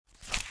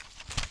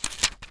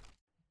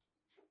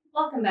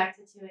welcome back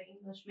to Two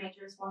English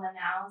Majors One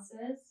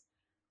Analysis.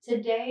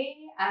 Today,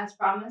 as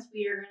promised,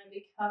 we are going to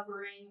be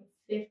covering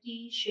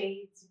 50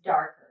 Shades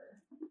Darker.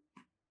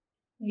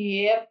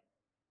 Yep.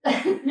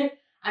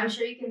 I'm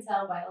sure you can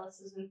tell by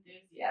Alyssa's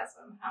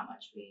enthusiasm how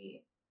much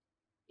we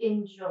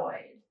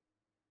enjoyed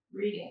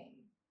reading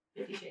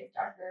 50 Shades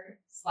Darker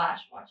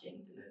 / watching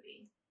the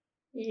movie.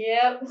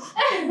 Yep.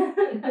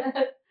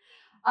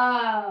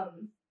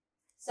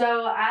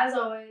 So as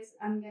always,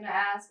 I'm going to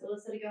ask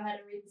Alyssa to go ahead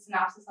and read the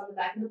synopsis on the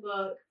back of the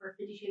book for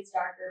 50 Shades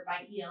Darker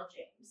by E.L.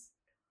 James.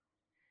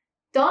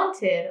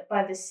 Daunted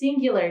by the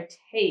singular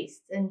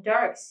tastes and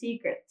dark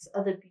secrets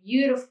of the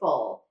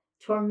beautiful,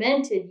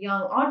 tormented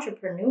young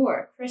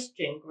entrepreneur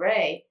Christian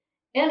Grey,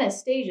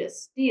 Anastasia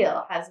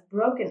Steele has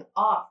broken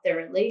off their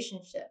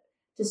relationship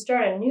to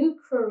start a new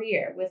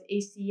career with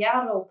a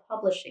Seattle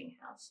publishing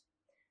house.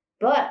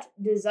 But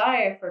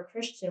desire for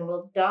Christian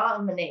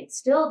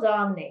still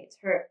dominates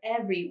her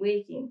every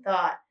waking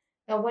thought,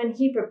 and when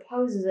he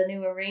proposes a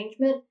new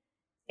arrangement,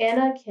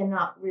 Anna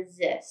cannot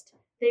resist.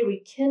 They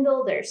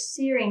rekindle their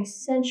searing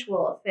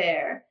sensual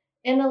affair.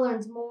 Anna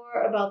learns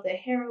more about the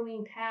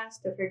harrowing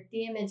past of her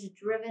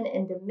damage-driven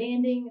and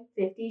demanding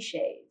 50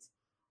 Shades.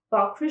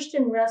 While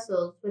Christian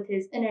wrestles with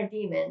his inner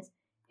demons,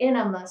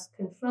 Anna must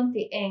confront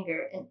the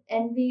anger and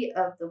envy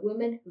of the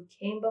women who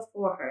came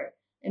before her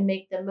and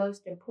make the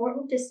most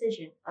important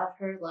decision of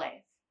her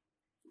life.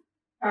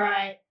 All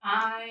right,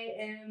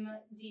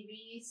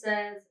 IMDb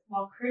says,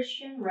 while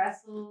Christian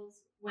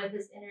wrestles with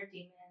his inner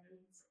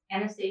demons,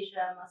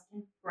 Anastasia must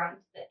confront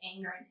the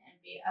anger and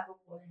envy of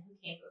a woman who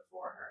came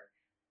before her.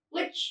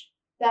 Which,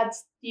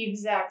 that's the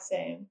exact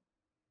same.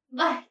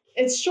 Like,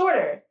 it's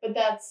shorter, but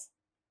that's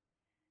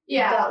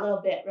that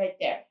little bit right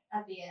there.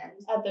 At the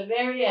end. At the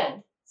very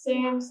end.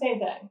 Same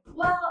thing.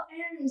 Well,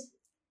 and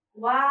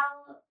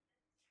while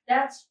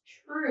that's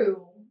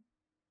true,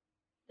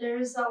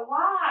 there's a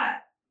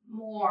lot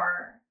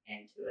more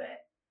into it.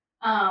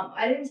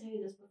 I didn't tell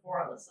you this before,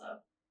 Alyssa,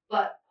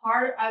 but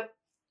I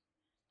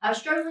was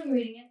struggling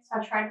reading it, so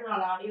I tried it on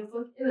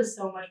audiobook. It was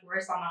so much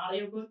worse on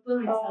audiobook,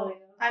 let me tell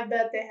you. I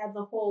bet they had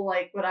the whole,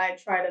 what I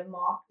try to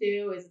mock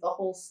do is the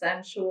whole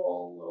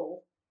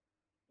sensual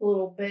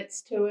little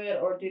bits to it,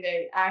 or do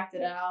they act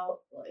it out?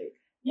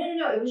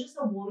 No, it was just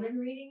a woman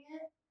reading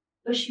it,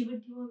 but she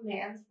would do a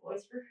man's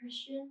voice for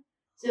Christian.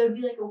 So it would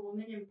be like a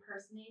woman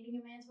impersonating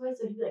a man's voice.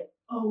 So he'd be like,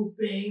 "Oh,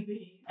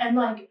 baby." And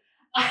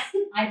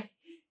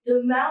the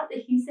amount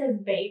that he says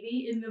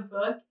baby in the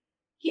book,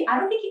 I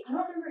don't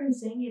remember him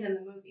saying it in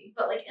the movie,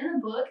 but in the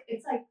book,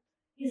 it's like,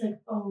 he's like,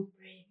 "Oh,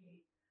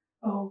 baby.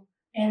 Oh,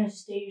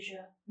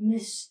 Anastasia,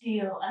 Miss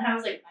Steele." And I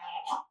was like,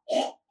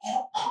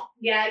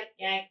 gag.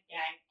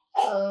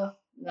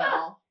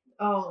 No.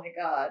 Oh my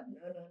God.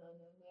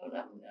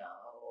 No.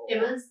 It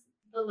was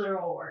the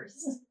literal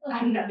worst.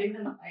 I'm not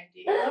even lying to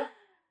you.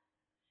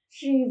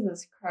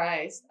 Jesus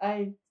Christ.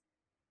 I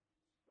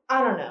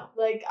don't know.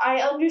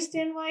 I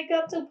understand why it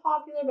got so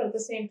popular, but at the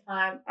same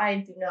time, I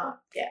do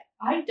not get.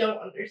 I don't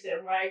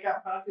understand why it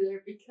got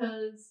popular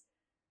because,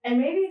 and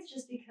maybe it's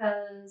just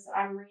because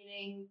I'm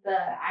reading the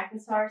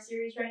ACOTAR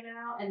series right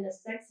now, and the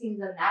sex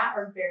scenes in that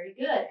are very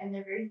good, and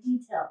they're very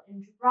detailed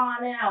and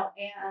drawn out,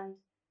 and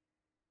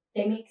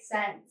they make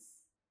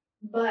sense.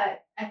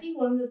 But I think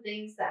one of the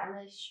things that I'm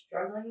really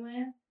struggling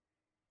with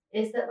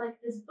is that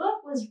this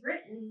book was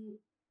written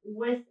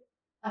with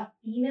a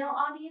female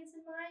audience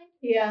in mind.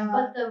 Yeah.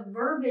 But the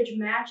verbiage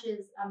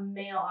matches a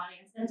male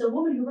audience, and it's a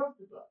woman who wrote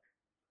the book.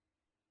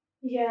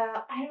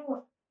 Yeah, I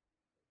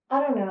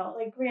don't know.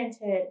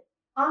 Granted,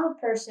 I'm a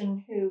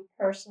person who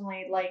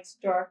personally likes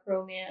dark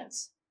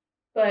romance,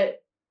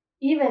 but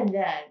even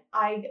then,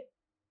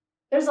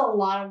 there's a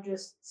lot of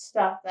just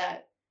stuff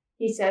that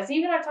he says.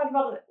 Even I talked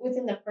about it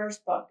within the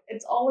first book.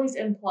 It's always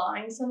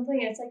implying something.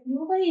 And it's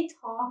nobody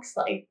talks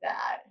like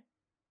that.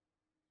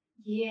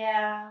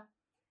 Yeah.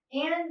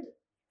 And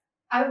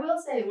I will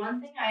say one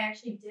thing I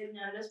actually did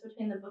notice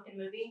between the book and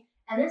movie,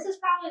 and this is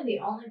probably the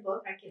only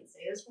book I can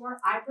say this for,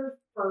 I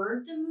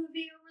preferred the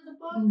movie over the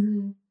book.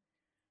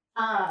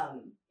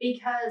 Mm-hmm.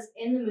 Because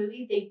in the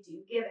movie they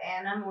do give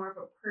Anna more of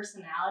a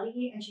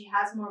personality, and she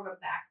has more of a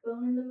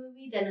backbone in the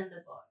movie than in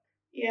the book.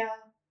 Yeah.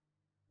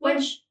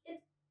 Which,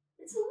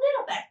 it's a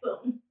little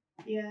backbone.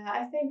 Yeah,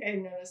 I think I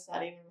noticed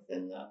that even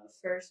within the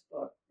first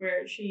book,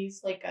 where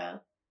she's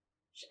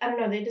I don't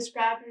know, they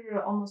described her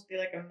to almost be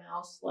like a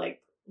mouse,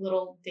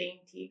 little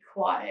dainty,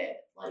 quiet,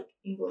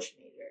 English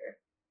major.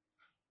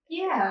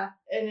 Yeah.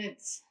 And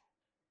it's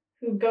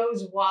who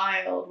goes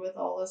wild with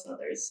all this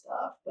other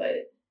stuff,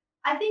 but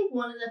I think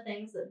one of the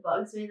things that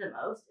bugs me the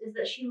most is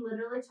that she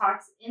literally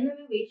talks, in the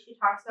movie, she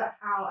talks about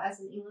how, as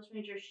an English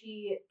major,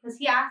 because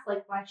he asked,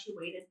 why she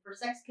waited for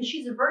sex, because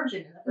she's a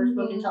virgin in the first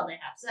book until they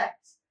have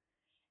sex.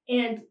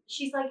 And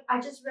she's like, I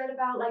just read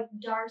about,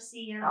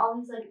 Darcy and all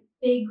these,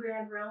 big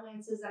grand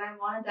romances, and I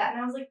wanted that.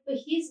 And I was like, but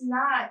he's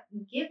not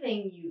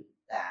giving you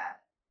that.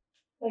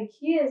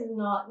 He is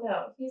not,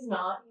 no, he's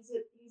not. He's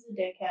a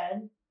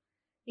dickhead.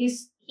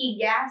 He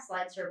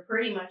gaslights her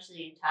pretty much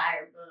the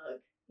entire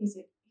book. He's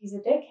a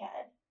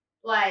dickhead.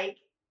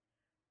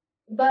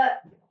 But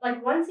But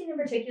like one scene in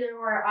particular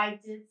where I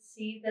did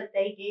see that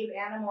they gave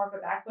Anna more of a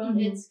backbone.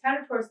 Mhm. It's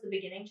kind of towards the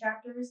beginning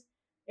chapters.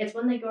 It's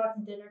when they go out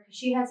to dinner because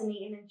she hasn't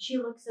eaten and she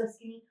looks so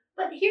skinny.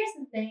 But here's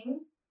the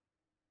thing: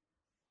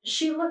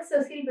 she looks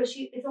so skinny, but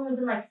it's only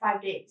been like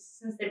 5 days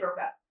since they broke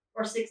up,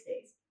 or 6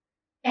 days.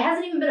 It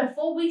hasn't even been a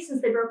full week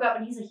since they broke up,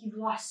 and he's like, "You've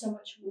lost so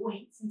much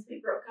weight since we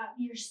broke up.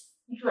 You're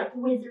like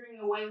withering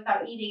away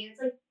without eating." And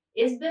it's like,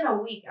 it's been a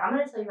week. I'm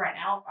gonna tell you right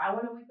now, if I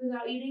went a week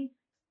without eating,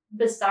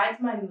 besides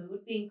my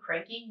mood being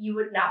cranky, you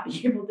would not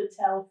be able to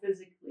tell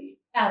physically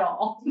at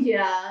all.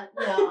 Yeah,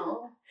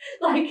 no.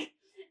 Like,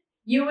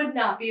 you would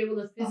not be able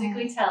to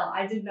physically tell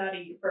I did not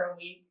eat for a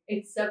week,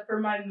 except for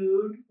my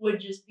mood would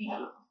just be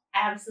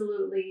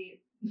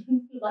absolutely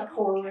like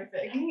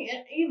horrific. I mean,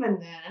 even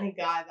then, any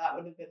guy that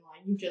would have been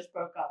like, you just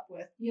broke up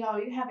with, you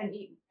haven't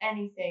eaten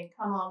anything.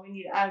 Come on, we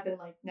need. I'd have been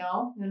like,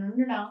 no.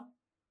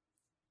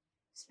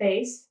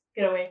 Space,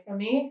 get away from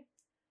me.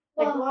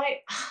 Like,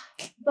 why?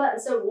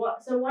 But so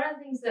one of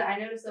the things that I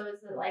noticed though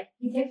is that like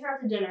he takes her out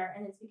to dinner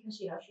and it's because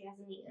she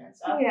hasn't eaten and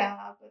stuff.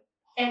 Yeah, but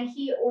and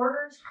he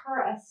orders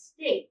her a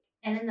steak.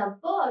 And in the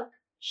book,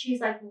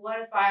 she's like, "What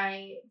if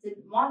I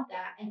didn't want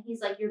that?" And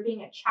he's like, "You're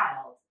being a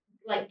child,"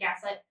 like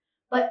gaslight.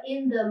 But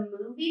in the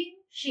movie,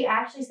 she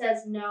actually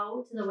says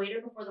no to the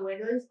waiter before the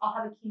waiter leaves. "I'll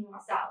have a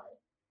quinoa salad,"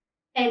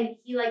 and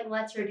he like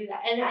lets her do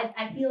that. And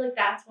I feel like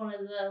that's one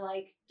of the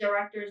like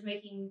directors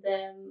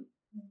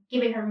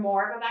giving her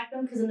more of a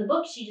backbone, because in the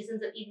book she just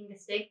ends up eating the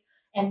steak,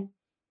 and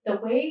the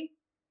way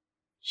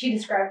she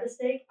described the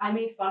steak, I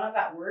made fun of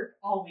at work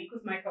all week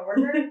with my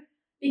coworker.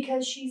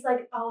 Because she's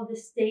like, "Oh, the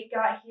steak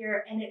got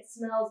here and it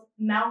smells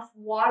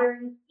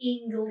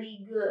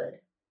mouth-wateringly good."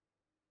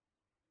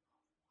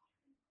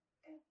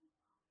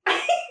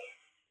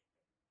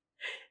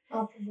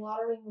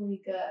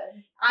 Mouth-wateringly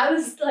good. I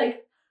was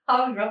like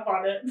hung up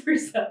on it for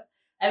some.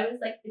 I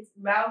was like, "It's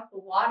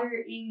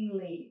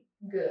mouth-wateringly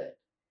good."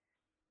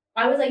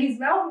 I was like, "It's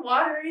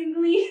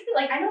mouth-wateringly."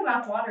 Like, I know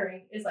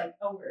mouth-watering is like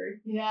a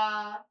word.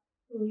 Yeah,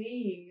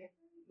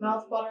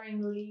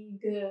 mouth-wateringly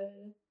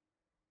good.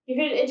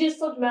 It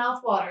just looked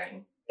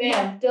mouth-watering.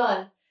 Bam,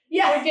 done.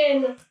 Yeah.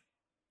 Freaking.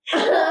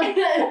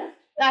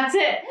 That's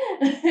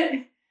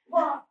it.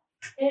 Well,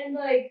 and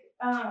like,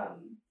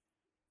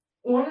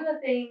 one of the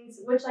things,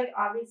 which like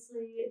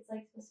obviously it's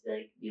like supposed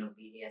to be like,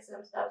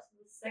 BDSM stuff, so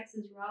the sex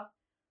is rough,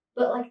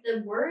 but like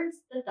the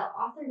words that the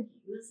author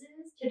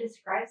uses to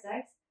describe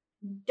sex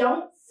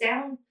don't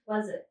sound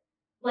pleasant.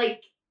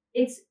 Like,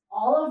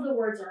 all of the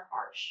words are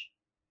harsh.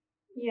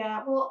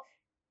 Yeah, well,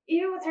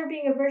 even with her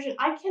being a virgin,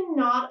 I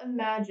cannot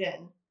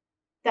imagine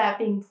that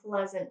being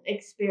pleasant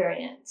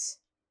experience.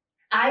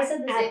 I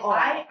said the same.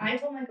 I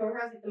told my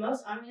coworker, I was like, the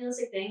most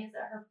unrealistic thing is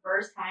that her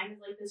first time is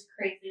like this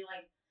crazy,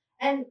 like,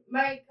 and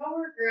my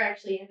coworker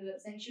actually ended up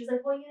saying, she was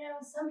like, "Well,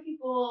 some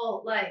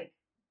people, like,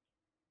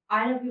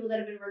 I know people that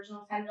have been virgin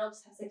all the time, they'll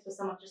just have sex with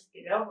someone just to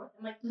get it over with."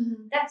 I'm like,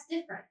 That's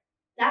different.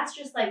 That's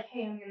just like,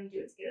 hey, I'm going to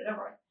do it to get it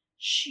over with.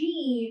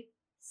 She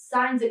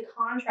signs a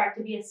contract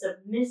to be a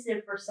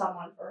submissive for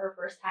someone for her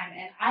first time,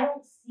 and I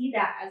don't see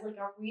that as like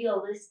a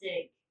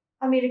realistic.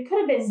 I mean, it could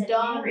have been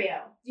scenario.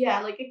 done.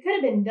 Yeah, like it could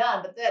have been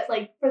done, but that,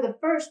 like, for the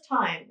first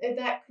time,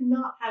 that could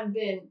not have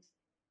been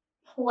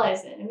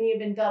pleasant. I mean, it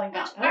had been done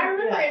again. I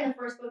remember in the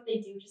first book they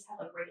do just have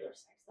like regular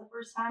sex the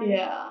first time.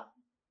 Yeah.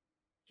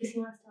 Because he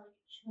wants to like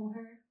show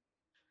her.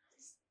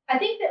 I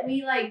think that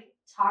we like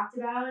talked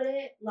about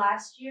it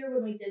last year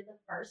when we did the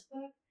first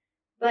book,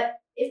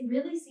 but it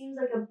really seems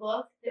like a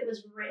book that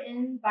was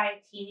written by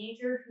a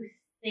teenager who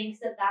thinks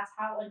that that's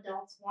how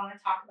adults want to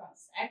talk about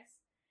sex,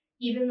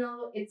 even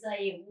though it's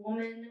a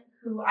woman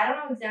who, I don't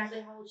know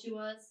exactly how old she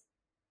was,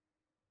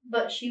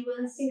 but she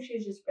was. I think she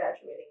was just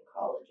graduating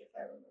college, if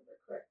I remember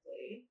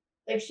correctly.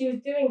 Like, she was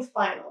doing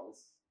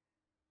finals.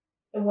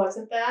 It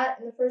wasn't that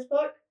in the first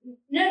book?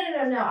 No.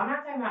 I'm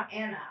not talking about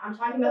Anna. I'm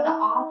talking about the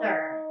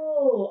author.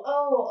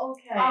 Oh,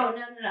 okay. Oh,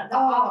 no. The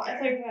author. I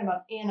thought you were talking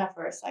about Anna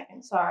for a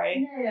second.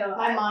 Sorry. No.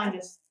 My mind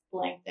just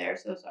blanked there,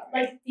 so sorry.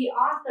 Like, the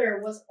author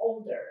was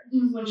older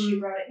when she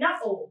wrote it.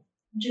 Not old.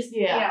 Just,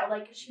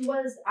 like, she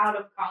was out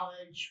of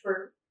college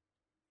for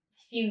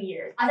a few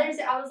years. I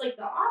was like,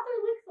 the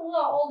author looks a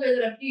little older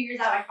than a few years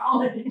out of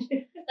college.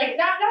 Like,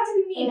 not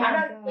to be mean. I'm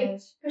not, like,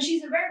 because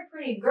she's a very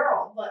pretty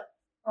girl,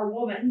 or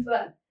woman,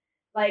 but,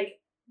 like,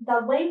 the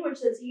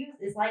language that's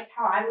used is like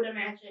how I would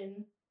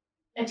imagine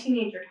a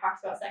teenager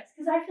talks about sex,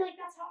 because I feel like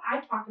that's how I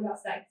talked about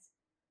sex.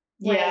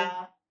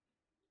 Yeah.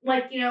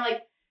 Like,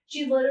 like,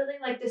 she literally,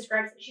 like,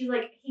 describes, she's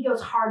like, he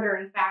goes harder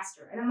and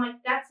faster. And I'm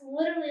like, that's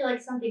literally,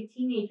 like, something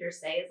teenagers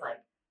say is, like,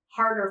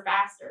 harder,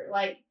 faster.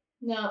 Like,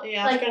 no,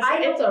 yeah. Like,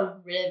 it's a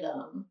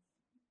rhythm.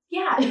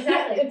 Yeah,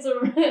 exactly. It's a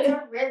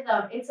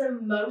rhythm. It's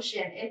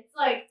emotion. It's,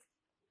 like,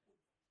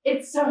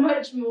 it's so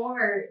much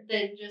more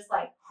than just,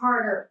 like,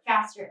 harder,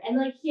 faster. And,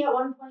 like, he at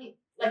one point,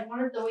 like,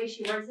 one of the ways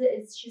she words it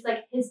is she's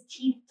like, his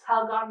teeth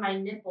tug on my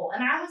nipple.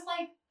 And I was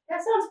like, that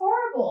sounds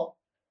horrible.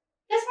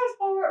 That sounds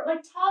horrible.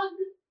 Like, tug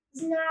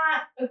is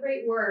not a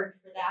great word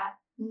for that.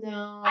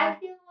 No. I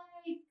feel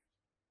like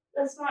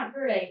that's not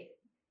great.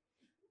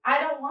 I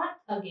don't want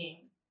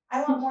tugging.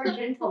 I want more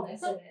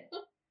gentleness in it.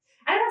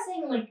 I'm not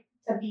saying like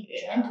to be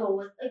gentle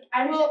with like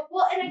I don't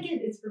well, and I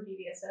get it's for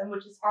BDSM,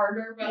 which is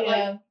harder, but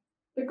like.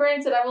 But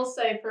granted, I will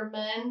say for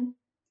men,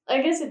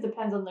 I guess it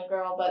depends on the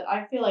girl, but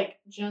I feel like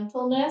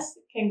gentleness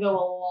can go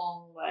a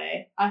long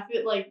way. I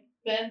feel like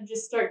men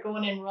just start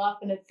going in rough,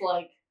 and it's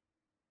like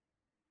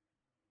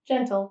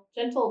gentle.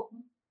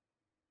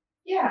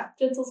 Yeah,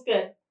 Gentle's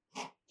good.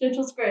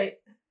 Gentle's great.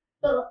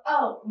 But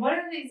one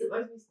of the things that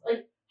bugs me,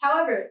 like,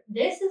 however,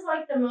 this is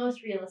like the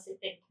most realistic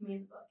thing to me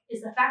in the book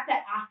is the fact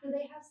that after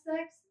they have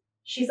sex,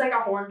 she's like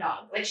a horn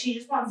dog. Like she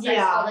just wants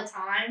sex all the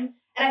time,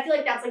 and I feel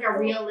like that's like a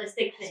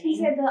realistic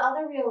thing. The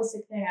other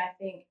realistic thing I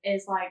think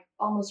is like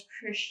almost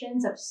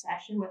Christian's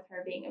obsession with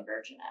her being a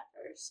virgin at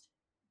first.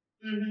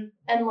 Mm-hmm.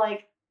 And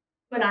like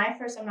when I'm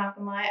not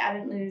gonna lie, I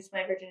didn't lose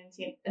my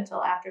virginity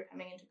until after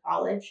coming into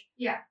college.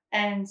 Yeah.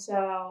 And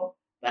so,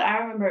 but I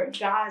remember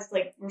guys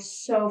like were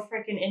so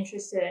freaking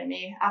interested in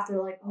me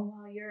after like, oh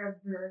wow, you're a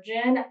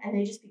virgin, and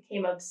they just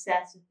became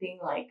obsessed with being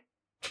like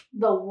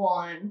the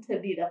one to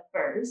be the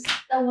first.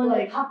 The one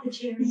like, that popped the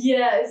cherry.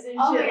 Yes, and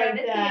oh shit my God,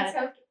 like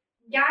that.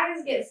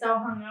 Guys get so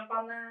hung up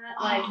on that.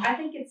 Like, I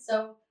think it's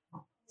so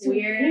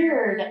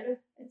weird.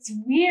 It's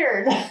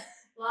weird.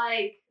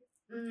 Like,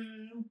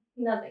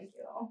 no thank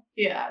you.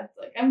 Yeah, it's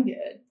like, I'm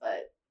good,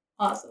 but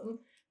awesome.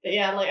 But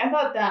yeah, like, I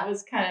thought that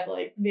was kind of,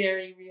 like,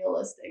 very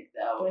realistic,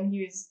 though, when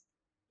he was...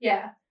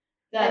 Yeah.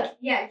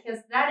 Because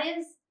that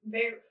is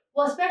very...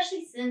 Well,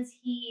 especially since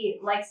he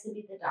likes to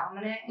be the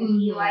dominant and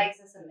he likes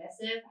a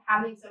submissive,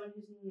 having someone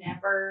who's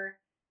never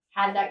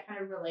had that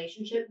kind of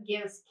relationship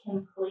gives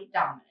complete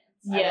dominance,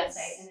 I would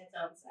say, in its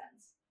own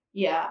sense.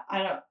 Yeah,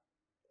 I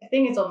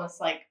think it's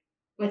almost like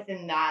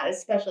within that,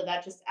 especially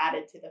that just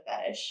added to the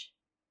fetish.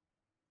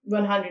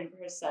 100%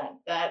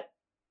 that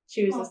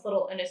she was this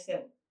little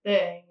innocent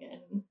thing.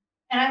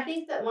 And I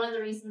think that one of the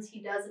reasons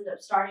he does end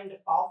up starting to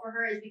fall for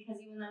her is because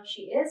even though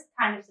she is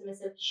kind of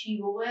submissive, she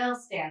will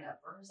stand up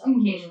for herself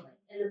occasionally.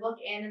 In the book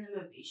and in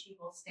the movie, she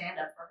will stand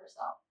up for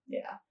herself.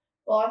 Yeah.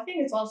 Well, I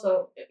think it's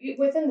also,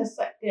 within the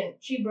second,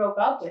 she broke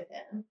up with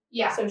him.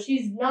 Yeah. So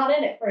she's not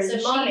in it for his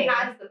money. So she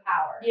has the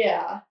power.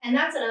 Yeah. And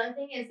that's another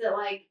thing is that,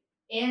 like,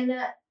 in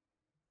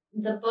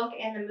the book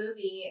and the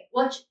movie,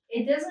 which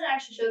it doesn't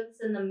actually show this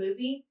in the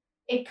movie,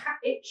 it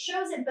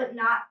shows it, but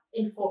not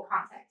in full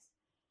context.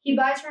 He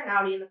buys her an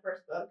Audi in the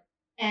first book,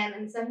 and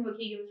in the second book,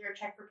 he gives her a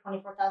check for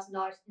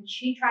 $24,000, and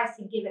she tries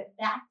to give it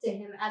back to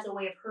him as a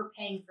way of her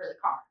paying for the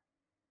car.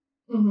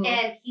 Mm-hmm.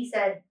 And he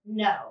said,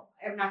 no,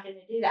 I'm not going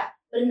to do that.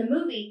 But in the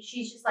movie,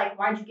 she's just like,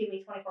 why'd you give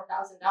me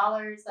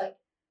 $24,000? Like,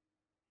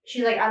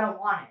 she's like, I don't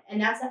want it.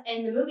 And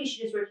in the movie,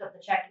 she just rips up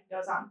the check and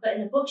goes on. But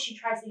in the book, she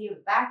tries to give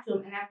it back to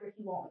him, and after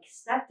he won't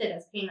accept it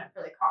as payment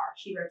for the car,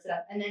 she rips it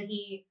up. And then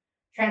he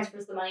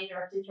transfers the money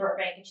directly to her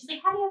bank, and she's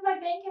like, how do you have my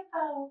bank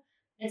info?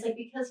 And it's like,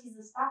 because he's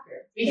a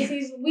stalker. Because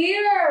he's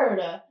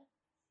weird.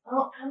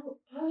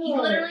 He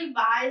literally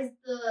buys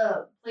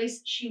the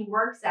place she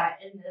works at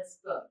in this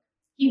book.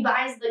 He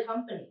buys the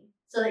company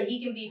so that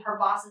he can be her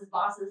boss's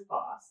boss's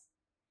boss.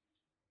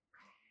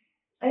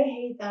 I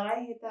hate that. I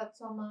hate that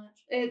so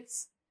much.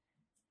 It's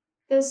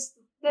this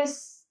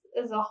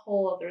is a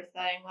whole other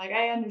thing. Like,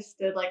 I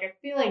understood. Like, I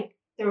feel like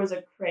there was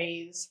a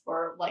craze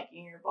for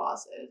liking your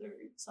bosses or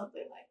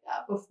something like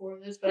that before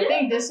this, but I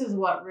think this is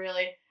what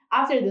really.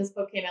 After this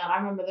book came out, I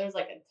remember there's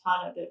like a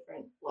ton of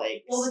different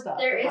stuff.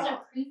 There is a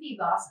creepy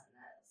boss in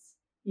this.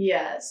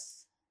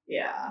 Yes.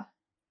 Yeah.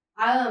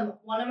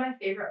 One of my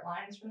favorite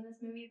lines from this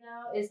movie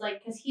though is like,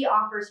 because he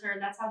offers her,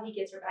 that's how he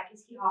gets her back,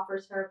 is he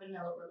offers her a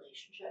vanilla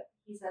relationship.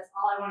 He says,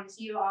 all I want is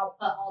you, I'll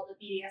put all the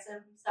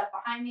BDSM stuff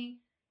behind me.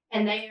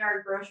 And they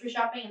are grocery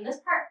shopping. And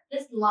this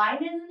line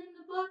isn't in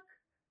the book,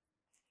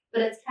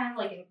 but it's kind of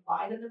like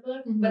implied in the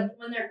book. Mm-hmm. But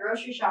when they're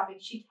grocery shopping,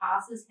 she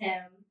tosses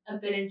him a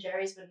Ben &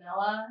 Jerry's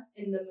vanilla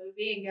in the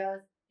movie and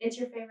goes, it's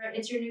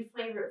your new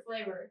favorite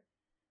flavor.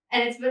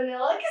 And it's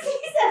vanilla because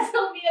he says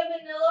he'll be a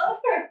vanilla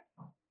for.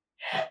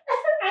 I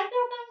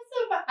thought that was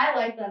so fun. I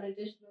like that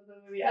edition of the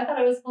movie. I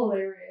thought it was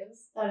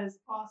hilarious. That is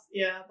awesome.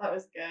 Yeah, that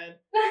was good.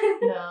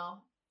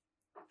 No.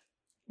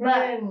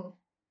 But,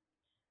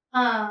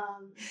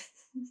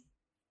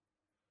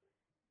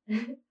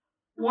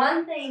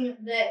 one thing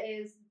that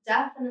is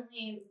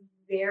definitely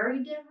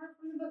very different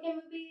from the book and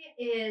movie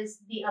is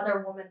the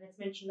other woman that's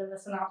mentioned in the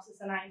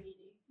synopsis in IMDb.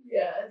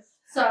 Yes.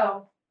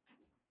 So,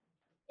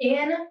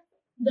 in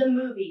the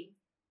movie,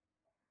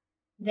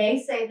 they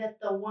say that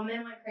the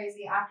woman went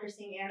crazy after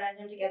seeing Anna and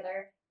him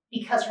together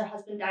because her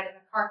husband died in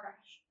a car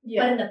crash.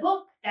 Yeah. But in the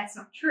book, that's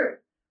not true.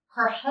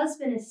 Her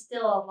husband is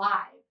still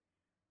alive.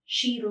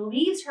 She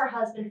leaves her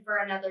husband for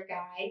another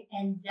guy,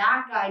 and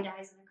that guy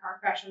dies in a car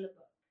crash in the book.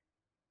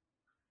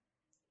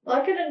 Well,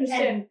 I could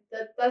understand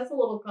that that's a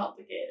little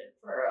complicated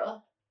for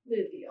a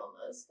movie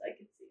almost. I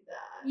could see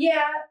that.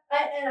 Yeah,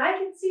 and I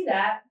can see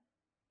that.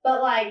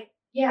 But, like,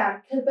 yeah,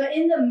 but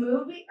in the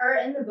movie, or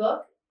in the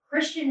book,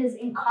 Christian is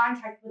in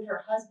contact with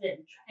her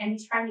husband, and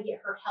he's trying to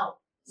get her help,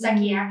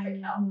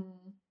 psychiatric help.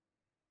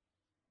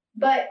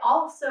 But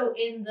also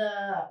in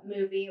the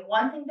movie,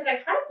 one thing that I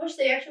kind of wish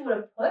they actually would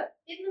have put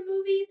in the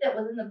movie that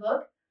was in the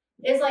book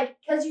is like,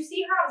 because you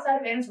see her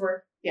outside of Anna's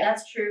work. Yeah.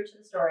 That's true to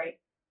the story.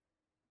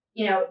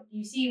 You know,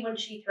 you see when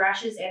she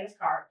thrashes Anna's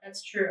car.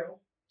 That's true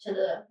to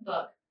the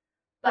book.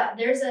 But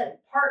there's a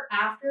part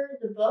after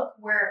the book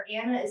where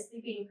Anna is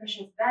sleeping in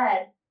Christian's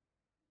bed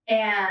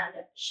and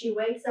she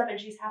wakes up and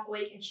she's half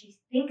awake and she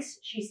thinks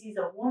she sees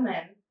a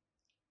woman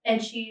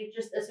and she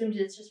just assumes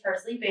it's just her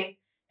sleeping.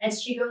 And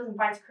she goes and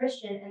finds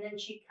Christian and then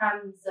she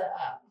comes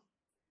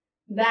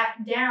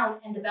back down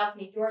and the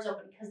balcony doors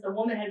open because the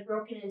woman had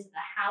broken into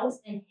the house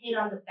and hid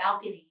on the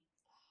balcony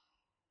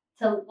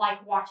to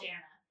like watch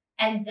Anna.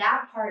 And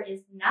that part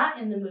is not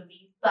in the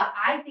movie, but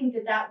I think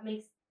that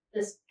makes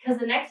this, because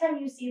the next time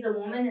you see the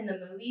woman in the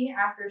movie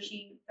after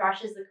she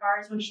thrashes the car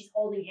is when she's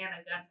holding Anna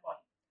at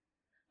gunpoint.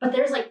 But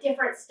there's like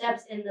different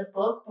steps in the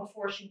book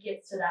before she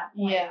gets to that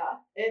point. Yeah,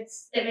 it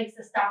makes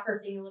the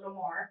stalker thing a little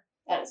more.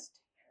 That is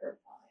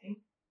terrifying.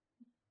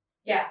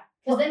 Yeah,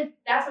 because then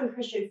that's when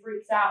Christian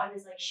freaks out and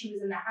is like, she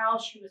was in the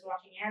house, she was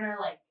watching Anna,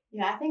 like.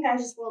 Yeah, I think that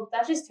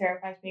just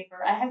terrifies me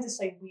I have this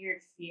like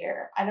weird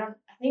fear. I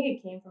think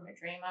it came from a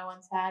dream I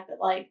once had, but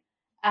like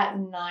at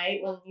night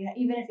when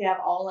even if you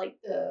have all like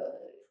the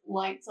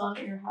lights on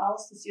in your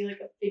house to see like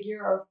a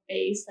figure or a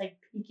face like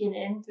peeking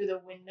in through the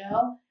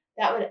window,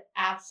 that would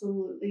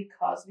absolutely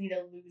cause me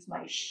to lose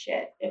my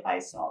shit if I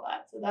saw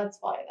that. So that's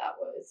why that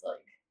was like,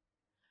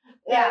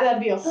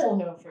 that'd be a whole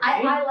no for me.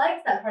 I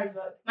liked that part of the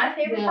book. My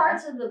favorite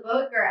parts of the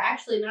book are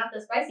actually not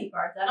the spicy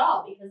parts at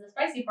all because the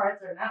spicy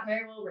parts are not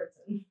very well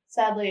written.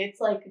 Sadly,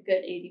 it's like a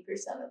good 80%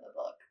 of the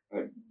book.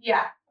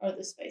 Or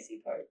the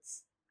spicy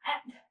parts.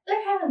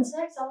 They're having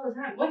sex all the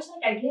time, which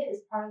like I get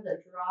is part of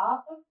the draw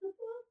of the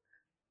book.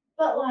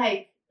 But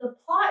like the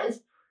plot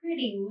is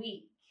pretty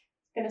weak.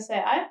 I'm gonna say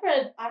I've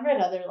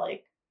read other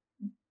like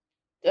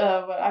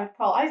what I'd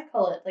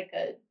call it like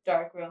a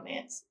dark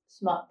romance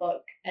smut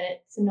book, and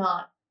it's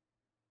not.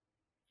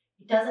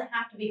 It doesn't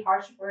have to be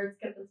harsh words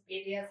because it's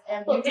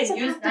BDSM. You can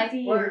use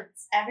nice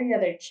words. Every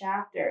other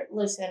chapter.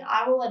 Listen,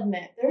 I will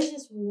admit, there's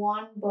this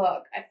one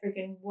book.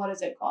 What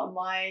is it called?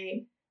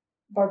 My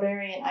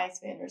Barbarian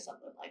Iceman or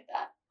something like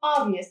that.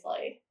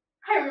 Obviously.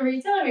 I remember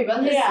you telling me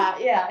about this.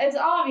 Yeah. It's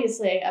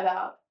obviously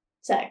about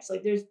sex.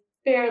 Like there's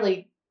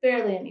barely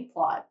any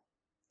plot.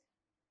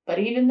 But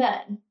even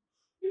then,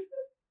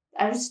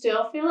 I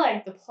still feel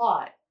like the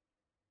plot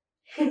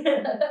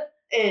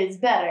is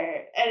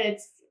better, and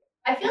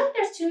I feel like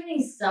there's too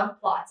many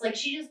subplots. Like,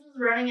 she just was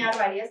running out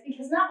of ideas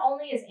because not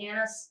only is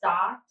Anna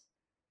stalked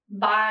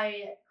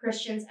by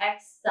Christian's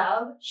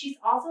ex-sub, she's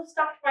also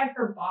stalked by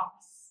her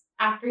boss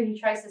after he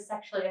tries to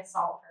sexually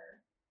assault her.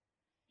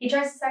 He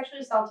tries to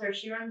sexually assault her.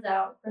 She runs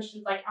out.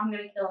 Christian's like, I'm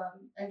going to kill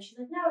him. And she's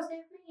like, no,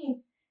 stay with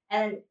me.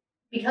 And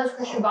because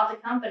Christian bought the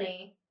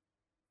company,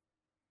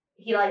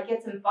 he like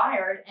gets him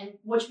fired, and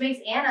which makes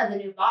Anna the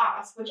new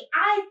boss, which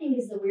I think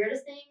is the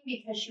weirdest thing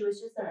because she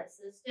was just an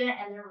assistant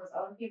and there was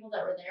other people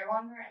that were there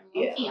longer. And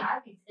low-key,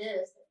 I'd be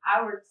pissed if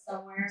I worked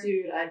somewhere.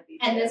 Dude, I'd be.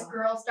 And this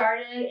girl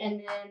started,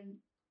 and then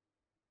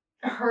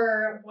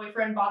her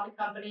boyfriend bought the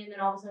company, and then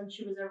all of a sudden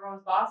she was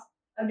everyone's boss.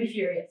 I'd be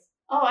furious.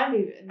 Oh,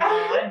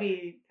 I'd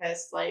be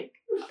pissed, like,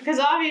 because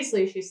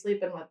obviously she's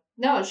sleeping with.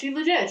 No, she's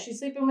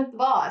sleeping with the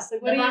boss.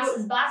 Like, what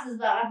boss's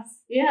boss.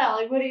 Yeah,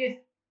 like, what do you?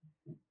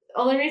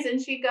 Only reason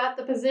she got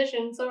the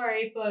position,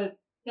 sorry, but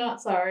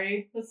not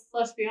sorry.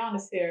 Let's be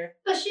honest here.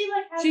 But she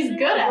like has she's it in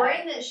good her at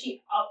brain that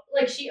she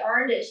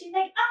earned it. She's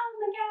like, oh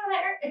my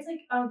god, it's like,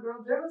 oh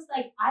girl, there was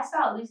like I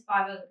saw at least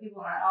 5 other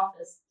people in that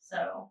office,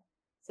 so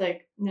it's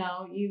like,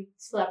 no, you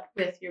slept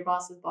with your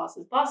boss's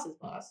boss's boss's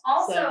boss.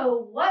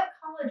 Also, what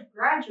college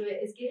graduate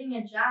is getting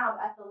a job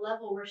at the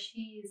level where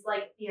she's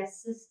like the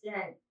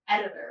assistant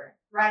editor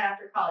right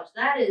after college?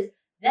 That is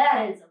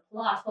a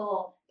plot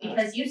hole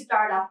because you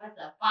start off at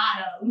the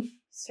bottom.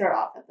 Start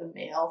off at the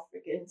mail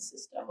freaking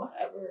system,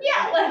 whatever.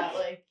 Yeah,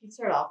 like you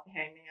start off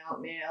hanging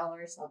out mail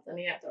or something.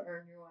 You have to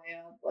earn your way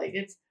up.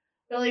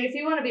 But like if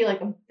you want to be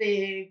like a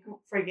big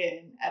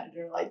friggin'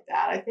 editor like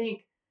that, I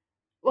think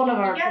one of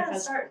our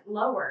start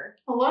lower.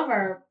 One of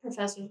our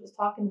professors was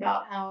talking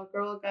about how a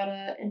girl got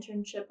an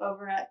internship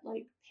over at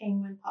like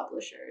Penguin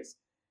Publishers.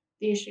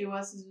 The issue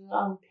was it was an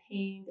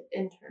unpaid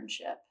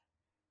internship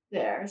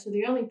there. So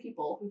the only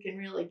people who can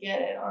really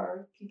get it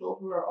are people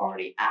who are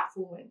already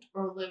affluent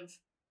or live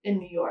in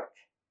New York.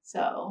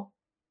 So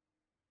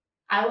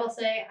I will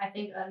say I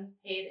think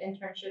unpaid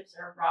internships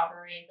are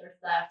robbery, they're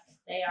theft.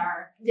 They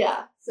are.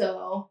 Yeah.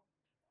 So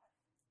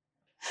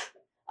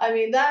I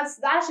mean that's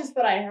just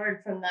what I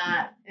heard from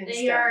that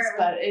instance,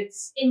 but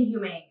it's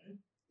inhumane.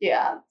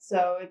 Yeah.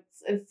 So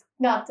it's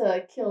not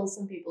to kill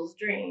some people's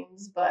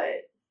dreams,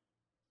 but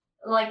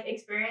like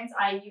experience,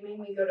 you made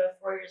me go to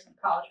 4 years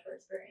of college for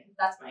experience.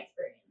 That's my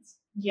experience.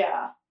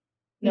 Yeah.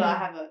 No, I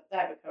have a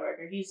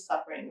coworker. He's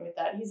suffering with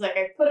that. He's like,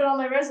 I put it on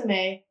my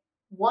resume,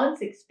 once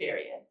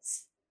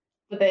experience,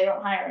 but they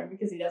don't hire him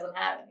because he doesn't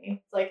have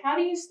any. It's like, how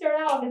do you start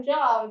out a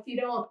job if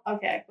you don't?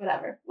 Okay,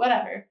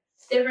 whatever.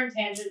 Different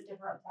tangent,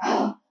 different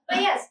time.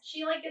 But yes,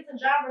 she like gets a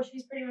job where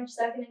she's pretty much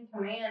second in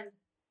command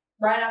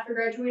right after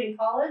graduating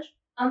college.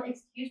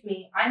 Excuse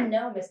me, I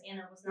know Miss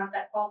Anna was not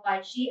that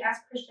qualified. She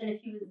asked Christian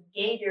if he was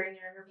gay during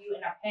their interview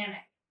in a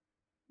panic.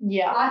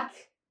 Yeah.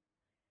 Like,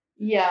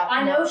 yeah.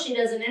 I know she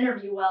doesn't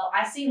interview well.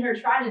 I've seen her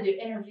try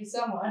to interview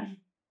someone.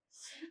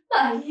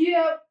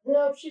 Yep.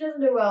 Nope, she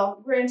doesn't do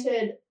well.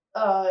 Granted,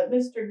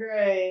 Mr.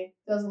 Gray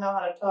doesn't know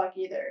how to talk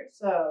either,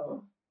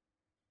 so.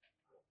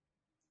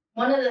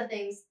 One of the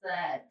things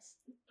that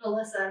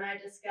Alyssa and I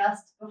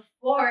discussed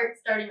before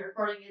starting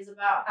recording is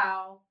about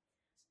how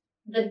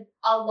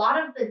a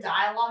lot of the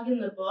dialogue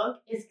in the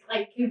book is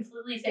like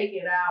completely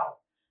taken out.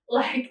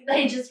 Like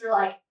they just were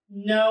like,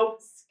 nope,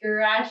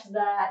 scratch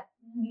that.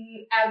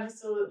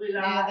 Absolutely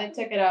not. Yeah, they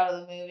took it out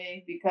of the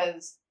movie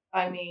because,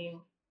 I mean,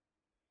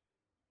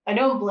 I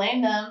don't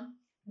blame them.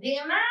 The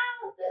amount,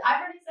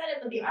 I've already said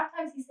it, but the amount of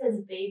times he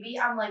says baby,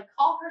 I'm like,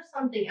 call her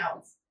something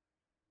else.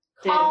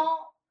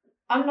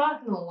 I'm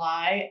not gonna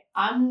lie,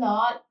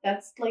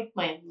 that's like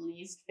my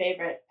least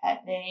favorite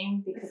pet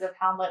name because of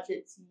how much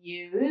it's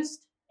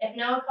used. If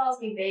Noah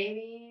calls me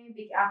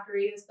baby after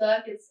reading this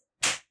book, it's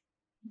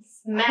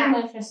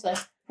smack. Just like,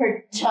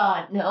 for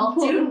John, no.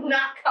 Do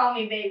not call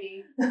me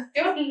baby.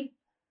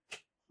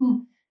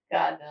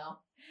 God, no.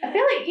 I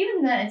feel like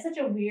even then, it's such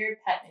a weird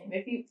pet name.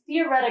 If you,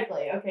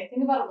 theoretically, okay,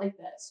 think about it like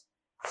this.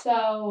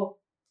 So,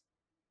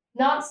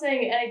 not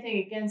saying anything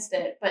against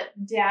it, but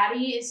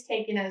daddy is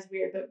taken as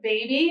weird, but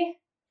baby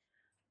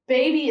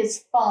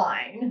is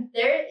fine.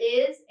 There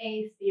is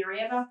a theory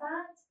about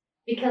that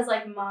because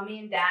like mommy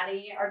and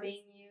daddy are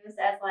being used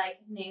as like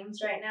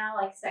names right now,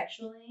 like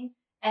sexually.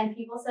 And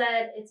people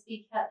said it's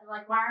because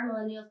like, why are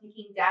millennials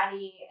making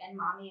daddy and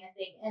mommy a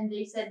thing? And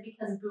they said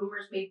because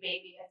boomers made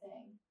baby a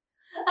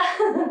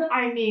thing.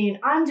 I mean,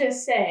 I'm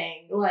just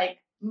saying, like,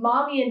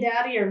 mommy and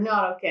daddy are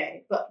not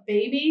okay, but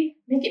baby,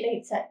 make it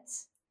make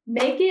sense.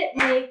 Make it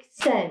make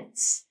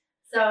sense.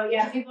 So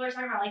yeah, people are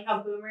talking about like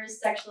how boomers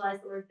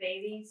sexualize the word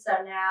baby. So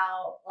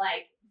now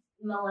like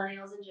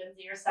millennials and Gen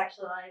Z are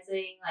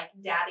sexualizing like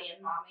daddy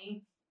and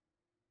mommy.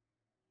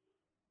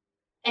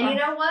 And you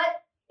know what?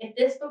 If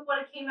this book would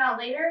have came out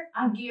later,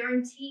 I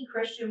guarantee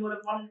Christian would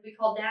have wanted to be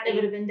called daddy. It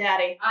would have been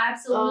daddy.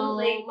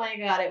 Absolutely. Oh my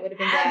god, it would have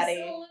been daddy.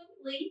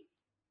 Absolutely.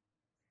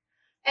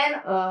 And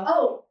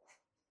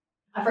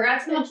I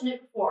forgot to mention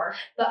it before,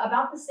 but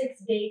about the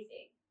 6-day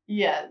thing.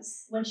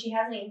 Yes. When she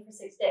hasn't eaten for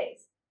 6 days.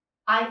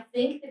 I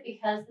think that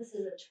because this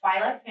is a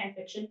Twilight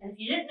fanfiction, and if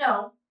you didn't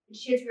know,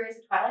 Shades of Grey is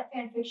a Twilight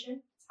fanfiction.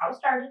 That's how it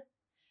started.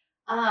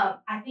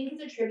 I think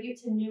it's a tribute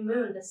to New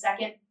Moon, the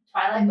second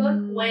Twilight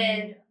book,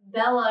 when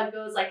Bella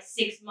goes like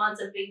 6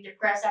 months of being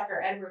depressed after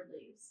Edward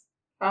leaves.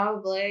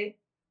 Probably.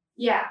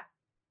 Yeah.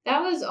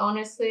 That was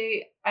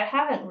honestly, I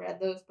haven't read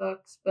those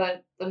books,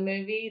 but the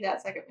movie,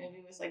 that second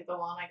movie was like the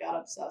one I got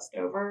obsessed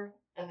over,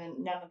 and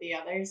then none of the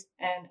others.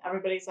 And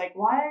everybody's like,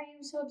 why are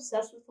you so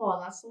obsessed with the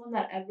one? That's the one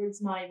that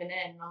Edward's not even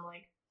in. And I'm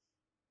like,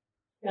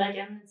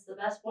 again, it's the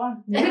best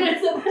one. Yeah.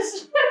 It's the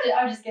best one.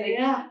 I'm just kidding.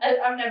 Yeah.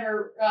 I've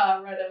never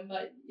read them,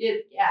 but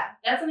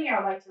that's something I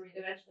would like to read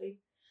eventually.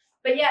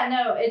 But yeah,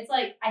 no, it's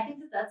like, I think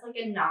that's like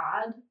a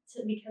nod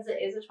to, because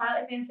it is a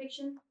Twilight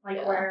fanfiction,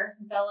 like where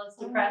Bella's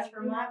depressed for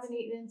months. You haven't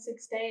eaten in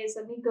 6 days.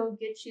 Let me go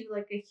get you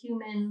like a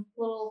human,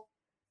 little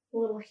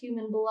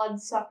human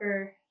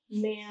bloodsucker,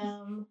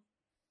 ma'am.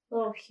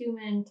 Little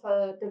human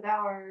to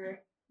devour.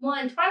 Well,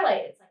 in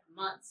Twilight, it's like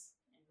months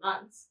and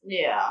months.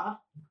 Yeah.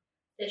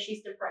 That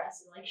she's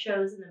depressed and like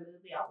shows in the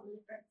movie all the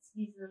different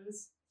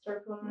seasons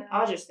start going around.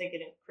 I was just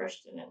thinking if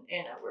Christian and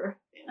Anna were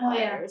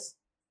vampires.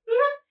 Oh,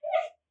 yeah.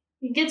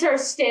 He gets her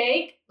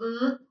steak.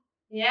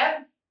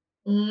 Yep.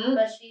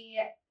 But she,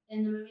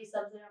 in the movie,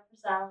 subs it out for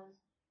salad.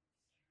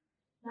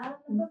 Not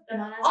in the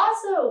book.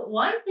 Also,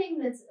 one thing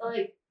that's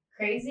like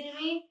crazy to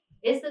me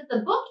is that the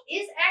book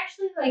is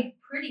actually like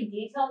pretty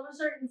detailed with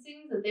certain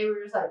scenes that they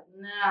were just like,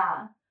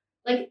 nah.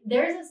 Like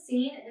there's a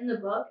scene in the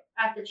book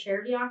at the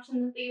charity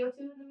auction that they go to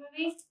in the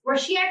movie where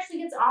she actually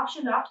gets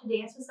auctioned off to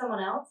dance with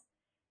someone else,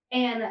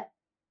 and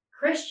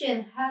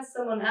Christian has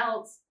someone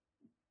else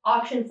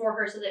auction for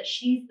her so that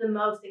she's the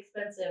most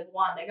expensive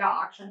one that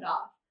got auctioned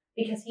off,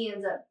 because he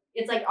ends up,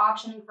 it's like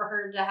auctioning for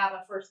her to have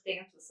a first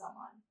dance with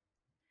someone.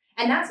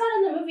 And that's not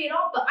in the movie at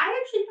all, but I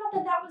actually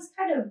thought that was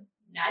kind of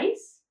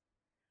nice.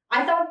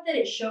 I thought that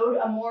it showed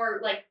a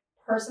more like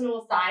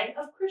personal side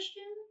of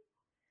Christian,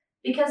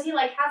 because he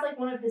like has like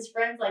one of his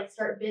friends like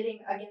start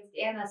bidding against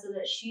Anna so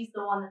that she's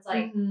the one that's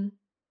like,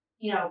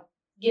 you know,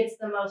 gets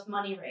the most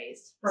money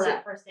raised for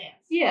that first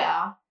dance.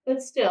 Yeah,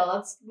 but still,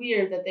 that's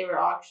weird that they were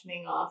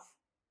auctioning off.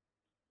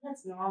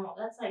 That's normal.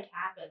 That's like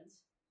happens.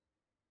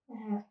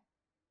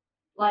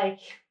 Like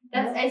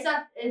it's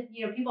not,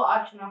 you know, people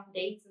auction off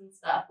dates and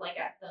stuff like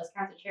at those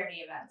kinds of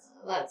charity events.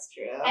 That's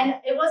true. And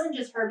it wasn't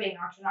just her being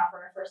auctioned off for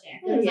her first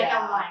dance. It was like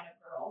a line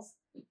of girls.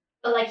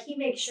 But like he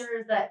makes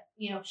sure that,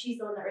 you know, she's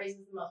the one that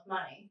raises the most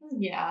money.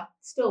 Yeah,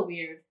 still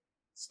weird.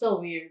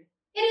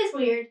 It is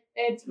weird.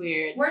 It's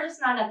weird. We're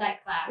just not at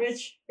that class.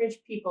 Rich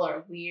people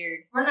are weird.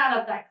 We're not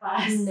at that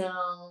class.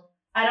 No.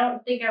 I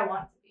don't think I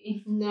want to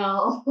be.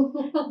 No.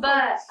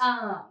 But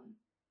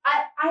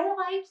I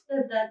liked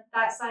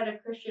that side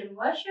of Christian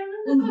was shown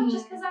in the book,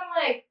 just because I'm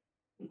like,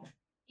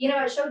 you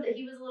know, it showed that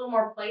he was a little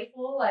more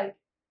playful, like,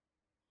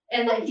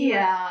 and that he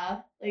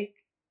Yeah, like,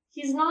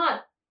 he's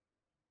not,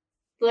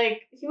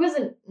 like, he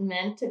wasn't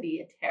meant to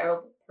be a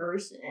terrible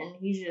person.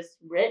 He's just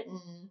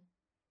written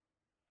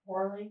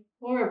poorly.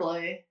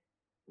 horribly.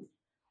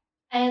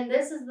 And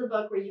this is the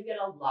book where you get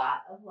a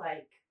lot of,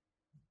 like,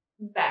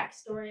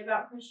 backstory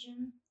about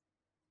Christian.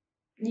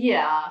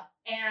 Yeah.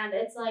 And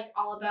it's, like,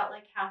 all about,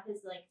 like, how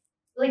his,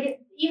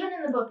 even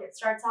in the book, it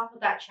starts off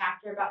with that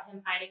chapter about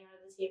him hiding under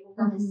the table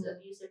from his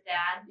abusive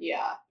dad.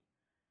 Yeah.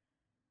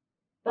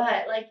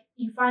 But, like,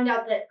 you find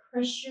out that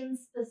Christian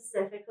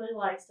specifically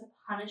likes to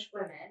punish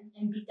women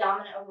and be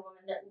dominant over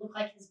women that look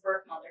like his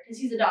birth mother, because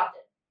he's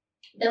adopted.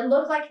 That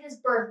look like his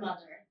birth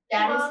mother.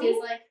 That is his,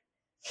 like,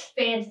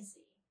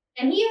 fantasy.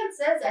 And he even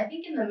says, I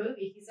think in the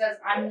movie, he says,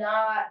 I'm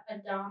not a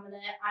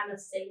dominant, I'm a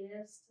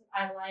sadist.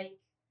 I like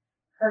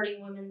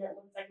hurting women that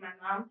look like my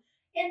mom.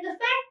 And the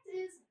fact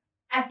is,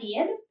 at the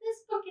end of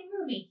this fucking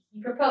movie,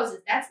 he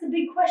proposes. That's the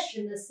big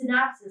question the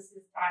synopsis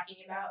is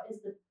talking about,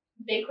 is the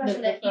big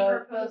question that he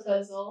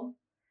proposes. Also,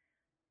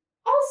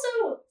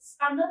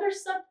 another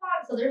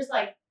subplot. So there's,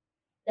 like,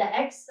 the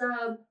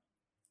ex-sub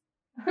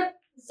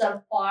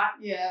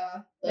subplot.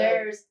 Yeah.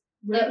 There's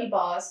Rapey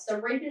boss. the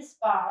rapist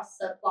boss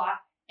subplot.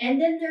 And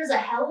then there's a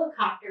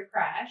helicopter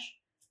crash.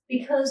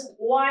 Because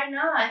why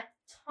not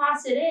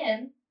toss it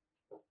in?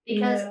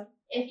 Because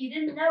if you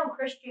didn't know,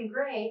 Christian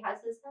Grey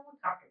has his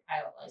helicopter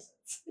pilot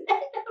license.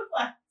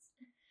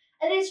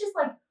 And it's just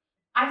like,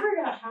 I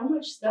forgot how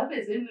much stuff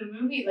is in the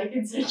movie, like,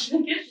 in such,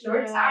 like, a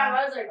short time.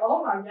 I was like,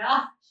 oh my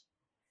gosh.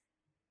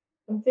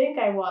 I think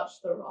I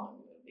watched the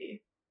wrong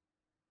movie.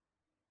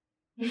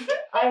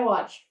 I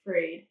watched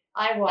Freed.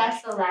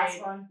 That's the last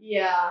one.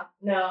 Yeah.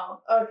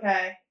 No.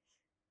 Okay.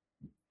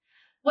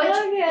 Which,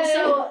 Okay.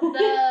 so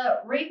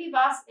the rapey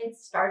boss, it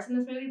starts in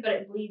this movie, but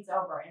it bleeds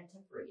over into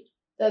Freed.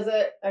 Does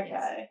it?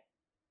 Okay.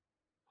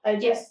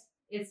 Yes,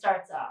 it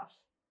starts off.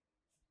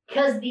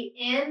 Because the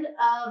end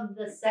of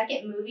the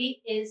second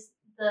movie is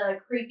the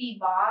creepy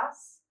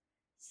boss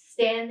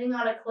standing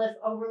on a cliff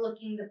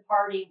overlooking the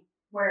party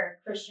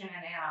where Christian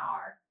and Anna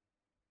are.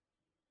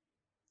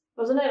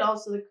 Wasn't it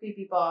also the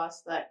creepy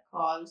boss that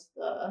caused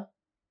the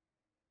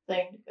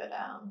thing to go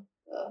down?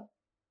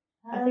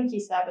 I think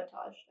he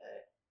sabotaged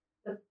it.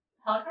 The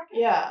helicopter?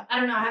 Yeah. I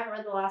don't know. I haven't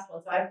read the last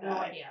one, so I have no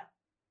idea.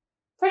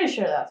 Pretty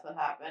sure that's what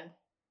happened.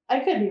 I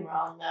could be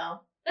wrong,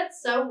 though.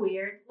 That's so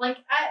weird.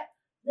 Like,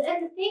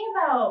 and the thing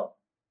about,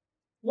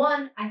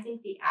 one, I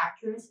think the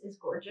actress is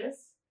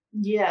gorgeous.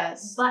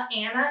 Yes. But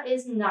Anna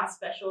is not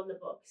special in the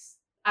books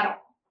at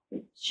all.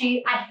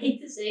 I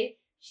hate to say,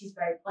 she's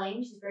very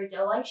plain. She's very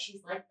doe-like.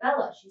 She's like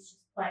Bella. She's just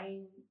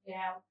plain, you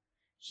know.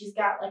 She's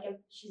got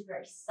she's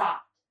very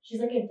soft. She's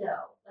like a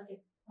doe, like a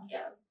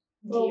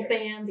little deer.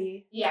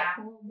 Bambi. Yeah.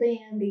 Little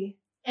Bambi.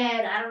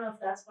 And I don't know if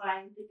that's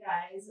why the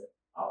guys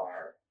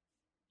are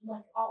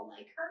like all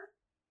like her.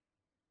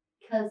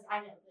 Because I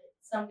know that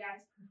some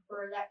guys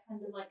prefer that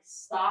kind of like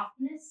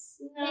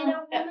softness in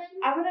a woman.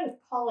 I wouldn't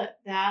call it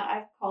that.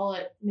 I'd call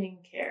it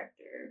main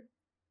character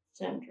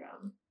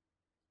syndrome.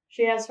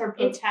 She has her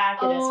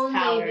protagonist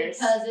powers.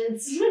 Because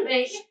it's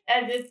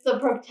and it's the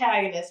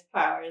protagonist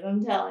powers,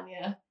 I'm telling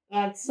you.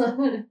 That's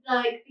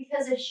like,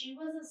 because if she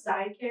was a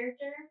side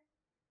character,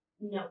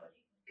 nobody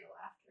would go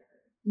after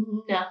her.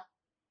 No.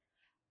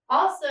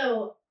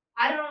 Also,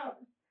 I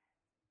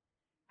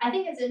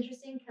think it's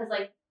interesting because,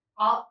 like,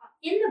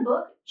 in the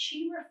book,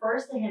 she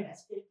refers to him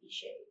as 50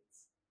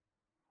 Shades.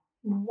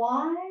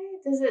 Why?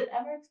 Does it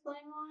ever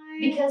explain why?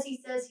 Because he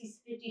says he's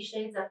 50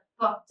 Shades of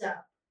fucked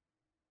up.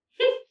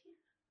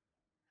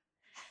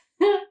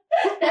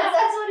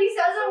 That's what he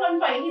says at one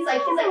point. He's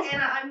like,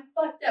 Anna, I'm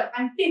fucked up.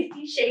 I'm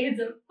 50 Shades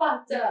of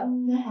fucked up.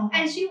 No.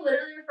 And she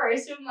literally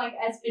refers to him like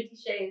as 50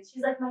 Shades.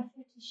 She's like, my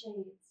 50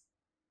 Shades.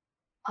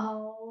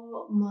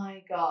 Oh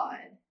my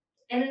god.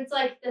 And it's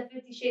like the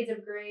 50 Shades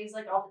of Grey is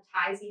like all the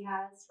ties he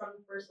has from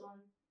the first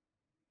one.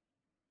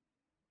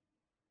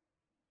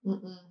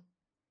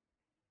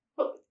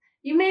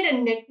 You made a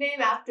nickname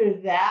after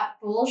that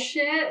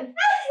bullshit?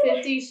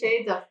 50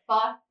 Shades of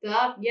fucked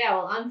up? Yeah,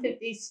 well, I'm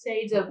 50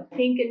 Shades of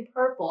pink and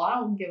purple. I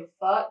don't give a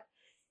fuck.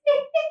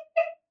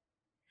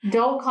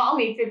 Don't call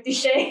me 50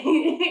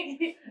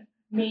 Shades.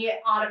 Me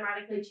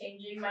automatically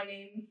changing my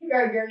name,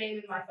 or your name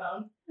in my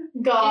phone.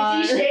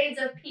 God. 50 Shades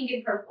of pink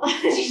and purple.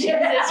 Jesus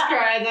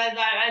Christ,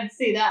 I'd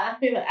see that. I'd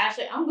be like,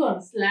 Ashley, I'm going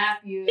to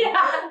slap you.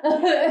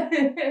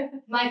 Yeah.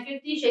 My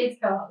 50 Shades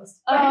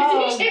co-host.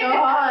 Oh,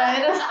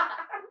 God.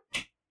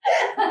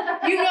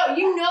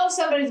 You know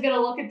somebody's gonna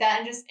look at that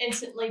and just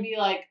instantly be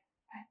like,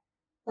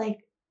 are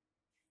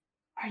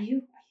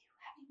you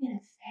having an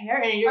affair?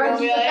 And you're gonna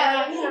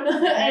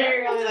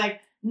be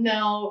like,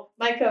 no,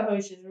 my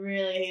co-host just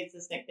really hates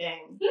this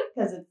nickname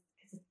because it's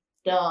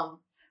dumb.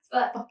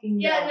 But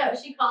fucking yeah, dumb.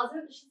 no, she calls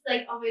him. She's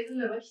like always in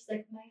the book. She's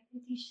like, my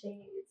 50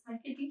 Shades, my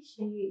 50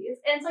 Shades,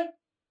 and it's like,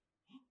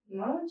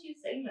 why would you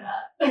say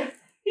that?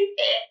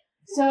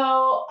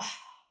 So.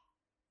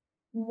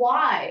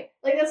 Why?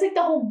 Like, that's like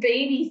the whole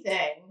baby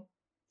thing.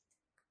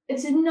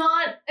 It's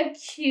not a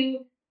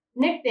cute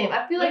nickname.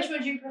 I feel like Which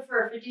would you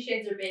prefer, 50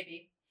 Shades or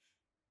Baby?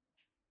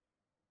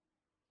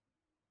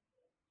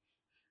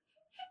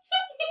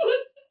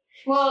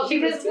 well, She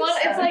was because too one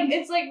stunned.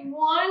 it's like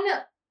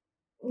one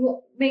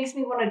makes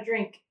me want to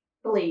drink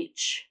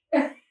bleach.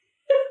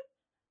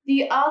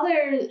 The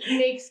other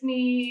makes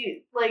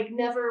me like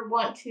never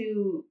want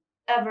to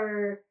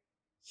ever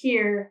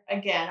hear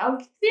again.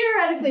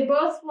 Theoretically,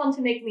 both want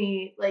to make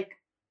me like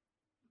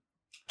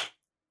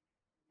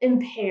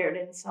impaired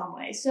in some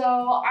way. So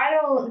I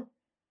don't.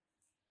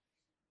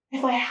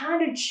 If I had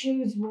to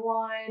choose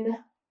one,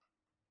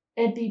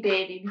 it'd be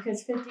Baby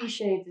because 50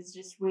 Shades is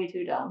just way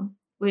too dumb.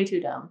 Way too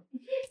dumb.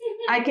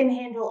 I can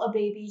handle a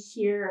baby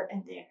here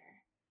and there.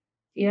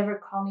 If you ever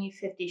call me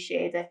 50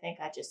 Shades, I think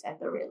I just end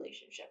the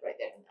relationship right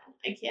there and then.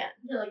 I can't.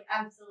 You're like,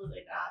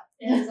 absolutely not.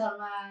 It is on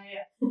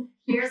my,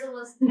 here's a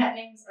list of pet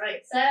names I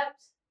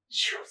accept.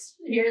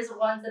 Here's the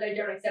ones that I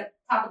don't accept.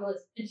 Top of the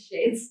list, 50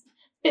 Shades.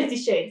 50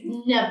 Shades.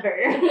 Never.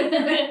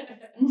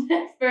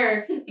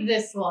 Never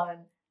this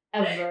one.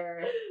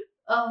 Ever.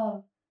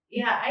 Oh,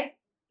 yeah, I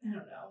don't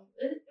know.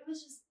 It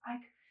was just,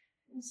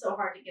 it was so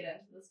hard to get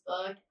into this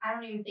book. I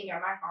don't even think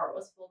my heart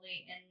was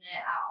fully in it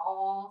at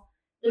all.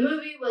 The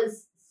movie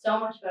was so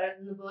much better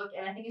than the book,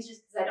 and I think it's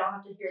just because I don't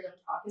have to hear them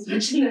talk as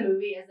much in the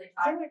movie as they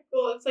talk.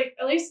 Cool. It's like,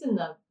 at least in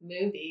the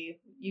movie,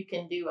 you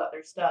can do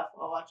other stuff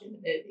while watching the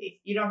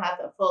movie. You don't have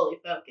to fully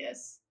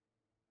focus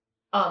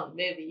on the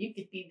movie. You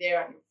could be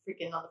there on the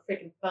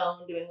freaking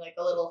phone doing like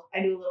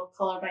I do a little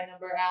color by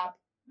number app.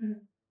 Mm-hmm.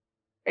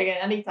 Again,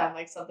 anytime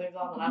like something's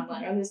on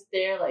and I'm just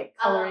there like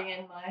coloring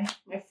in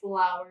my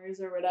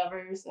flowers or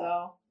whatever.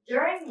 So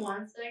during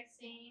one sex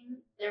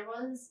scene, there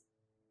was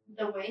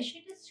the way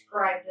she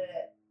described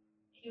it.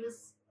 He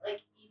was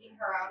like eating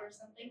her out or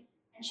something,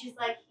 and she's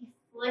like, he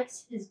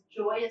flicks his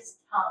joyous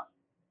tongue,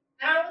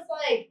 and I was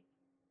like,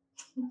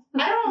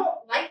 I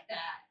don't like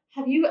that.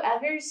 Have you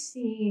ever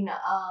seen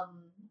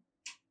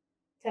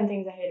 10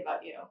 Things I Hate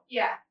About You?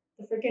 Yeah.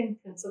 The freaking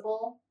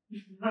principal.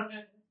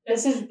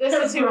 This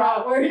is who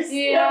wrote. Worse.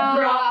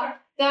 Yeah,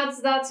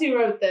 that's who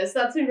wrote this.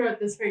 That's who wrote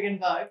this freaking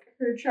book.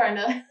 Her trying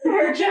to.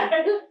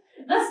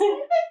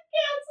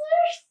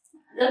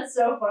 That's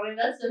so funny.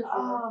 That's so cute.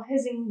 Oh,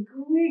 his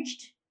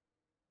engorged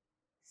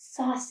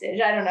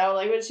sausage. I don't know,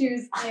 like what she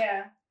was.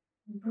 Yeah.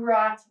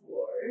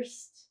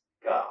 Bratwurst.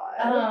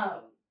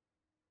 God.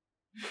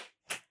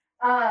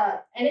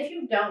 And if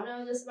you don't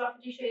know this about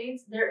 50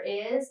 Shades, there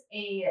is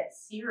a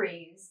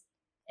series,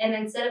 and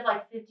instead of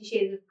like 50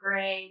 Shades of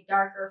Grey,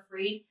 Darker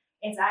Freed,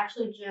 it's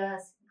actually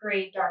just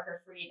Grey,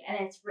 Darker Freed, and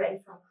it's written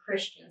from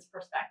Christian's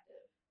perspective.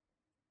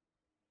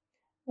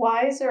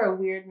 Why is there a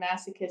weird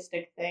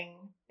masochistic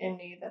thing in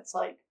me that's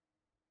like,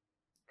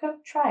 go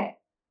try it.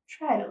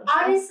 Try it,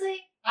 Alyssa. Honestly,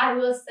 I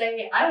will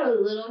say I'm a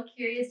little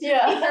curious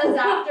because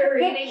after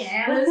reading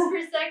Anna's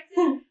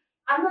perspective,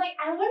 I'm like,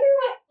 I wonder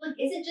what, like,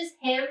 is it just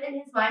him in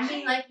his mind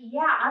being like,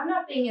 yeah, I'm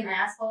not being an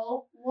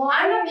asshole.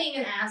 I'm not being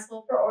an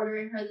asshole for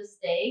ordering her the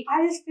steak.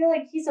 I just feel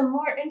like he's a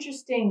more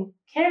interesting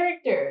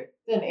character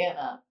than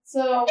Anna.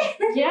 So,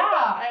 yeah,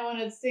 I want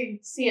to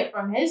see it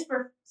from his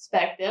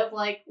perspective.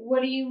 Like,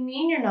 what do you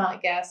mean you're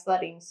not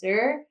gaslighting,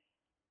 sir?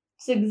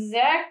 It's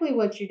exactly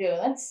what you're doing.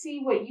 Let's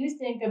see what you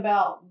think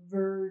about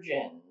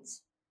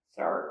virgins,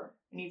 sir,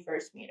 when you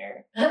first meet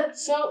her.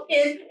 So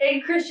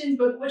in Christian's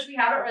book, which we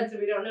haven't read, so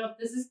we don't know if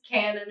this is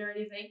canon or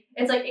anything.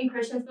 It's like in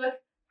Christian's book,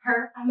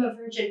 I'm a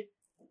virgin,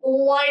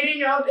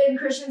 lighting up in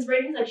Christian's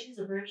brain. He's like, she's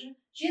a virgin.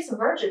 She's a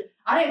virgin.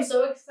 I am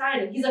so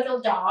excited. He's like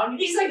a dog.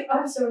 He's like,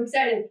 I'm so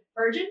excited.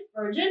 Virgin,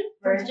 virgin,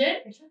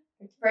 virgin,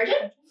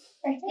 virgin.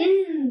 I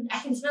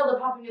can smell the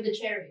popping of the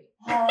cherry.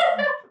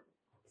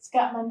 It's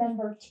got my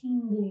member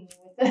tingling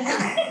with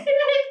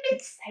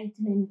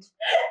excitement.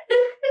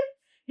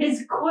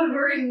 His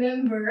quivering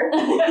member.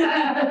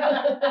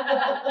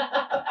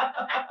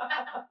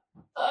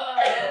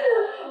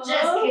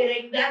 Just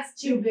kidding. That's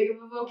too big of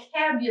a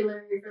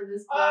vocabulary for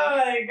this book. Oh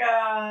my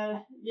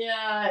god.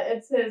 Yeah,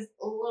 it's his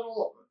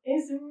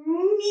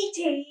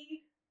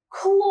meaty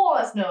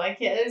claws. No, I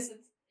can't. It's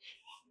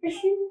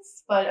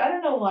but I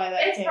don't know why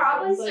that It's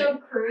probably so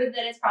crude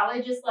that it's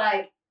probably just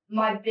like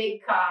my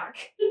big cock.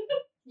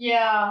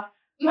 Yeah.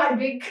 My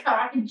big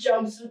cock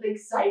jumps with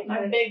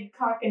excitement. My big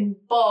cock and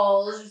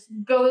balls just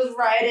goes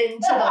right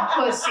into the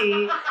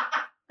pussy.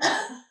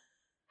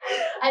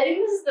 I think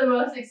this is the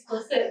most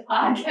explicit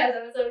podcast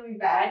episode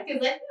we've had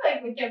because I feel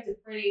like we kept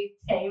it pretty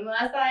tame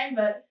last time,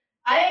 but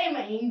I am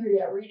angry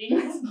at reading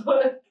this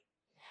book.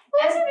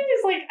 That's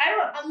just like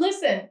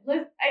listen.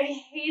 I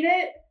hate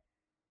it.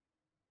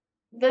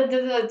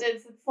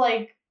 It's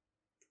like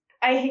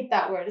I hate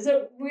that word. Is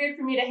it weird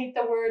for me to hate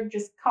the word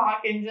just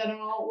cock in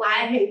general? Like,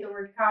 I hate the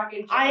word cock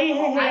in general. I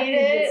hate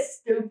it. It's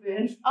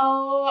stupid.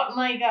 Oh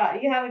my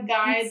god. You have a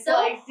guy, it's so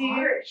like,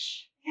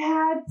 harsh.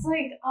 Yeah, it's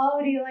like, oh,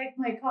 do you like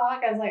my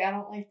cock? I was like, I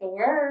don't like the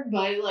word,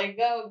 but like,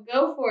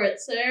 go for it,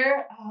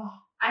 sir. Oh.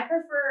 I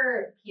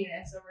prefer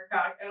penis over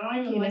cock. I don't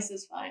even penis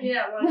is fine.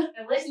 Yeah, well,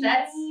 at least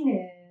that's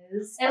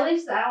penis. At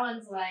least that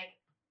one's like,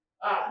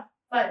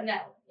 but no,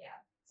 yeah.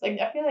 It's like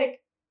I feel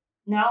like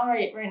Now,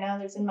 right now,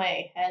 there's in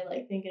my head,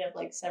 like, thinking of,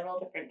 like, several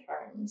different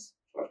terms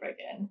for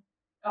freaking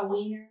A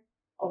wiener.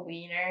 a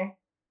wiener,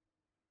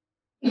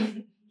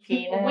 Penis.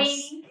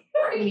 penis,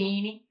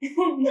 Weenie.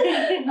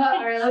 weenie.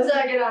 Alright, let's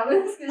not get on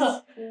this.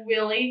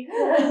 Willy.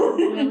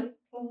 Willy.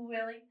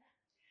 Willy.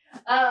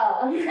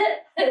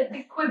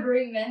 The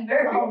quivering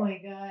member. Oh my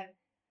god.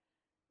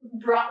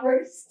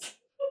 Bratwurst.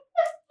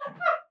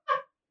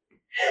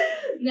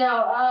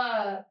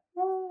 No,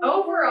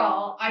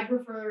 overall, I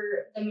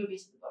prefer the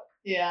movies to the book.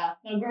 Yeah.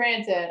 No,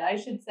 granted, I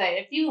should say,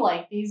 if you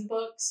like these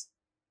books,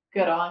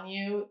 good on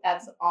you.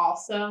 That's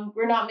awesome.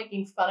 We're not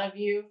making fun of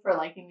you for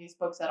liking these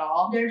books at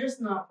all. They're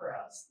just not for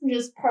us.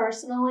 Just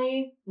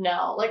personally,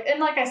 no. Like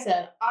I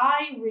said,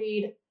 I'm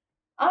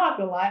not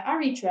gonna lie, I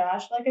read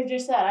trash. Like I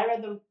just said, I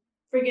read the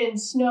friggin'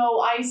 Snow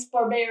Ice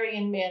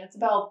Barbarian Man. It's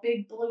about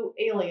big blue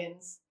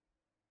aliens.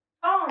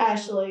 Oh,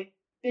 Ashley,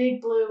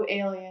 big blue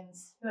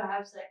aliens who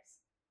have sex.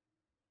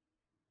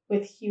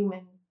 with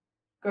human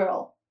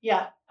girl.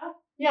 Yeah. Oh.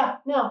 Yeah.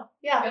 No.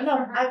 Yeah. Good no.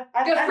 for her.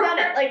 I've Good for done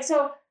her. it. Like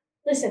so.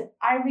 Listen,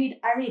 I read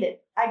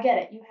it. I get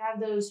it. You have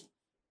those.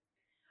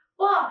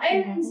 Well, you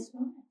have and those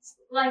moments.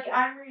 like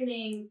I'm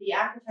reading the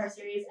Avatar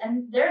series,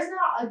 and there's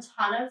not a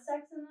ton of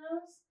sex in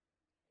those,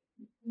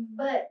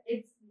 but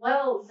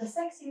the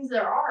sex scenes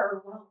there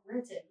are well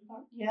written.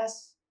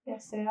 Yes.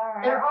 Yes, they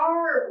are. There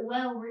are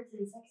well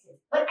written sex scenes,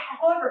 but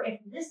however, if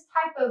this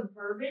type of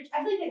verbiage,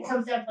 I feel like it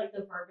comes down to like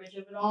the verbiage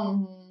of it all.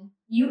 Mm-hmm.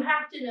 You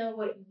have to know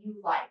what you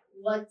like.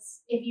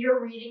 If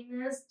you're reading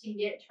this to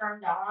get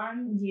turned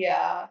on,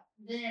 Yeah.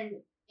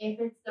 then if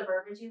it's the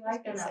verbiage you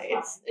like, then that's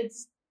fine.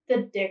 It's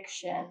the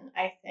diction,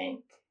 I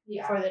think,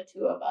 Yeah. for the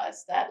two of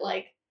us, that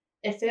like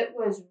if it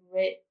was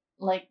writ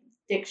like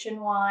diction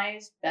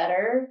wise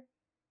better,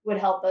 would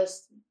help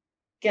us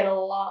get a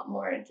lot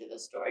more into the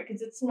story,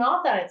 because it's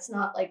not that it's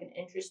not like an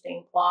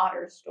interesting plot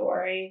or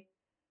story,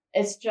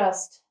 it's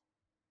just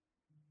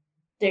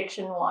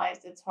diction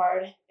wise it's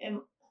hard.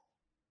 And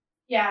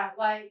Yeah,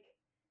 like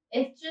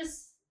it's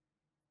just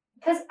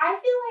because I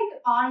feel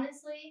like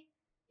honestly,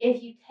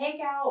 if you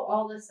take out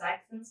all the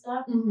sex and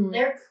stuff,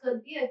 there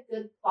could be a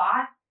good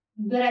plot,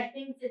 but I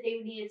think that they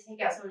would need to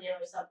take out some of the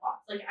other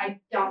subplots. Like I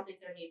don't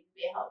think there needed to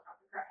be a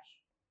helicopter crash.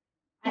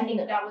 I think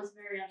that was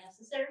very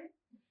unnecessary.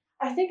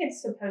 I think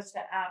it's supposed to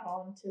add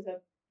on to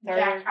the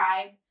Jack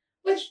Hyde,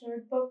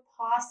 third book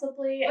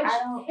possibly.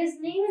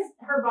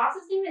 Her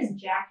boss's name is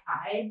Jack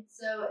Hyde,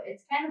 so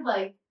it's kind of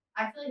like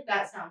I feel like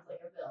that sounds like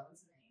a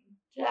villain's name.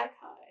 Jack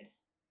Hyde.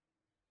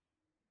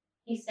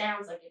 He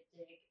sounds like a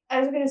dick. I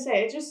was gonna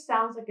say, it just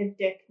sounds like a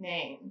dick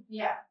name.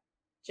 Yeah.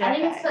 Jack I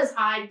think Hyde. it's because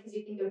Hyde, because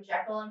you think of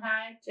Jekyll and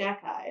Hyde.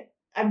 Jack Hyde.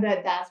 I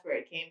bet that's where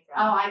it came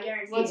from. Oh, I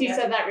guarantee. Once you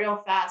said that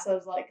real fast, I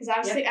was like, because I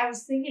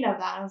was thinking of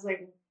that, and I was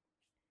like,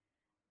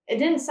 it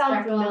didn't sound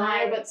Jekyll familiar,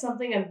 Hyde. but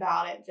something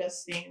about it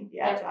just seemed,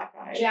 Jack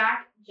Hyde.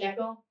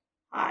 Jekyll.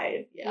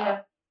 Hyde,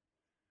 yeah.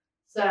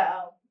 So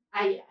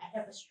I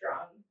have a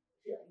strong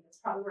feeling that's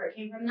probably where it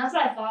came from. And that's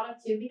what I thought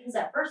of too, because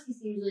at first he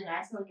seems really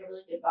nice and like a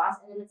really good boss,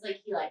 and then it's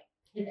like he like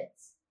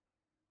pivots.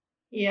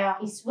 Yeah.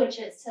 He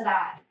switches to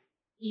that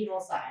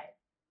evil side.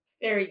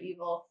 Very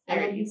evil.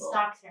 And then he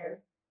stalks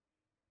her.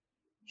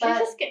 She's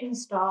just getting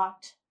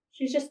stalked.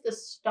 She's just a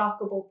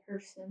stalkable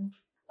person.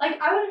 Like,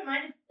 I wouldn't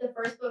mind if the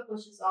first book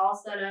was just all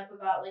set up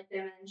about, like, them,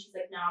 and then she's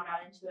like, no, I'm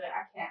not into it.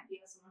 I can't be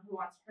with someone who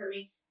wants to hurt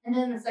me. And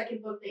then the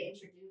second book, they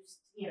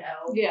introduced,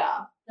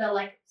 the,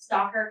 like,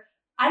 stalker.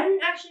 I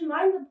didn't actually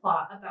mind the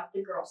plot about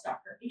the girl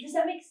stalker, because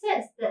that makes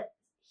sense that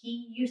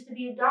he used to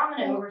be a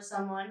dominant over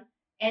someone,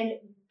 and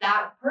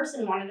that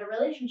person wanted a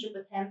relationship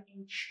with him,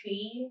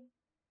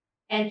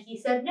 and he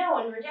said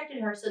no and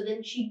rejected her, so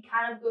then she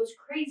kind of goes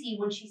crazy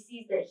when she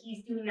sees that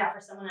he's doing that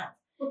for someone else.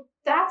 Well,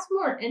 that's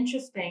more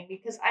interesting,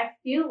 because I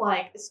feel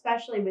like,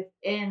 especially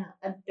within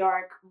a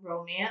dark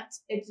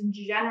romance, it's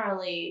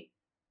generally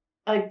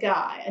another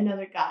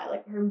guy,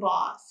 like her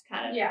boss,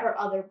 kind of, her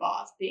other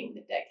boss being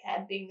the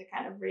dickhead, being the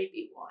kind of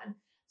rapey one.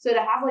 So to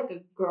have like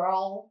a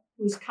girl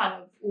who's kind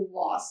of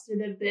lost it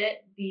a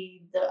bit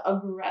be the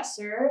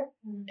aggressor,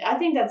 I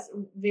think that's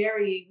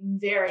very,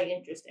 very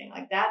interesting.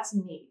 Like, that's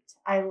neat.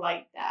 I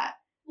like that.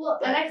 Well,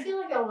 and I feel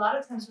like a lot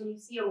of times when you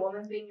see a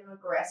woman being an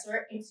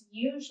aggressor, it's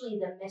usually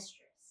the mistress.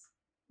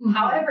 Mm-hmm.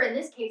 However, in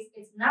this case,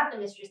 it's not the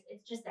mistress,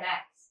 it's just an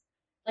ex.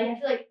 Like, I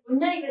feel like we're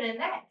not even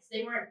an ex.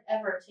 They weren't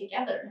ever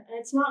together. And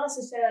it's not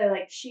necessarily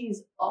like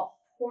she's a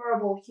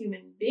horrible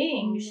human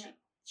being. No.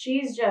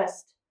 She's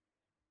just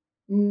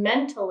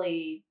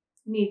mentally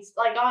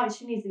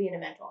obviously she needs to be in a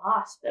mental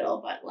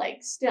hospital, but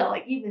like still,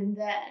 like even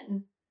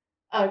then,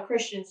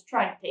 Christian's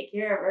trying to take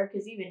care of her,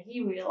 because even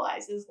he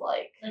realizes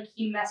like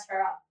he messed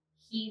her up.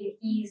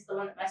 He's the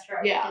one that messed her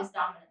up with his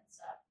dominant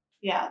stuff.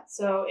 Yeah,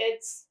 so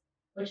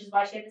which is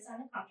why she had to sign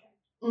the contract.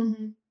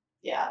 Mm-hmm.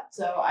 Yeah,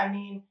 so I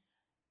mean,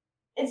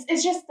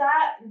 it's just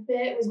that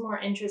bit was more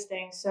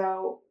interesting.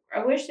 So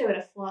I wish they would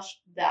have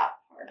flushed that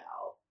part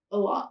out a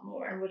lot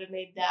more and would have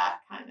made that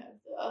kind of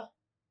the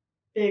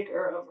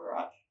bigger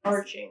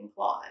overarching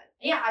plot.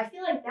 Yeah, I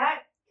feel like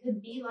that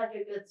could be like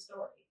a good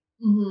story.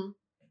 Mm-hmm.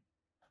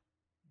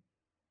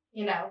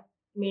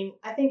 I mean,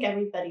 I think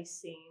everybody's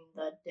seen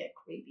the Dick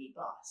Creepy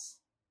Boss.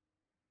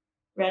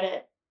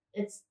 Reddit.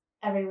 It's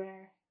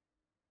everywhere.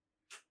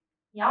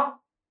 Yeah.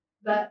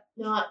 But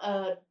Not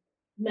a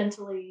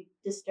mentally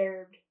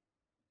disturbed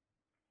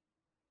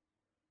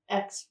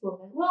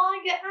ex-woman. Well,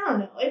 I don't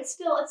know. It's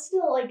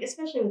still like,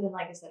 especially within,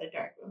 like I said, a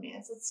dark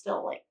romance, it's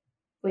still like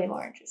way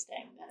more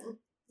interesting than.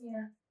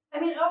 yeah. I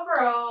mean,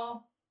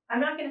 overall, I'm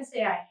not gonna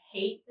say I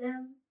hate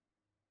them,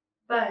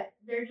 but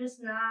they're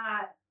just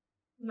not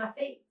my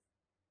fave.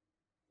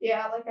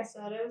 Yeah, like I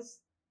said, it was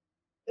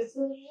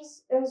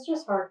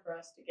just hard for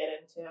us to get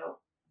into.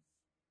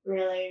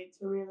 Really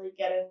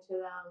get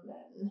into them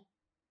and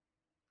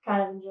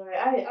kind of enjoy it.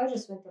 I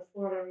just went to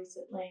Florida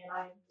recently and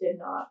I did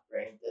not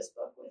bring this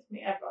book with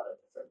me. I brought a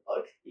different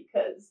book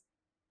because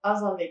I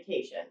was on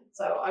vacation,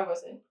 so I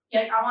wasn't.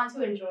 Like, I want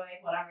to enjoy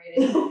what I'm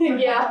reading.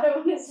 Yeah, I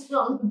want to sit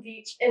on the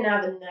beach and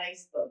have a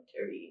nice book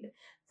to read.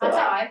 So That's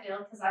how I feel,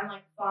 because I'm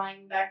like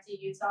flying back to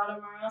Utah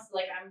tomorrow, so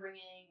like I'm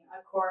bringing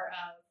a quart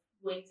of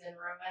Wings and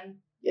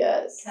Roman.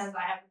 Yes. Because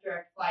I have a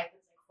direct flight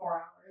that's like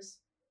 4 hours.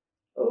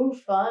 Oh,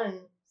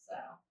 fun. So.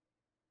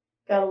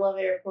 Gotta love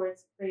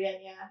airports.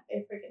 Again, yeah, I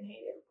freaking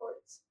hate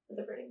airports with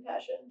a burning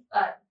passion.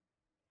 But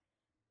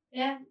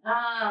yeah,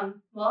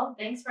 well,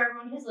 thanks for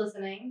everyone who's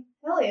listening.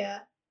 Hell yeah.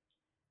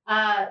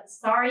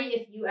 Sorry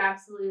if you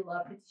absolutely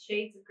love 50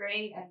 Shades of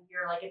Grey and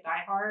you're like a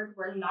diehard.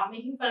 We're not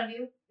making fun of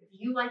you. If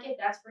you like it,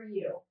 that's for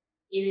you.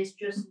 It is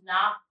just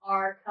not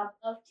our cup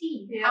of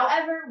tea. Yeah.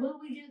 However, will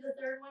we do the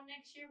third one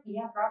next year?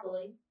 Yeah,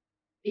 probably.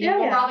 Because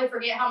we'll probably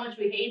forget how much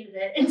we hated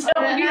it until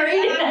we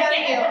read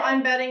it.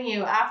 I'm betting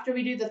you, after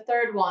we do the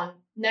third one,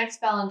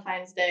 next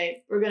Valentine's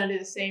Day, we're going to do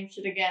the same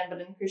shit again,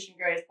 but in Christian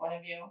Grey's point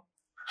of view.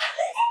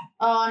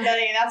 Oh, I'm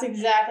betting you that's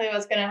exactly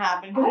what's going to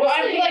happen. Because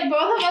I feel like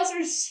both of us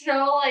are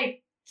so,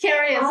 like,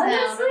 curious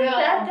honestly, now.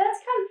 That's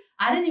kind of...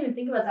 I didn't even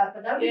think about that,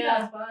 but that would be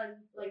kind of fun.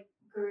 Like,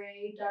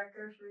 gray,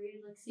 darker for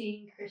you, like,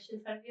 seeing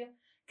Christian's point of view.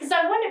 Because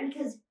I wonder,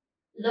 because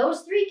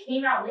those 3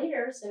 came out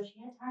later, so she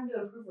had time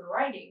to improve her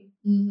writing.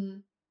 Mm-hmm.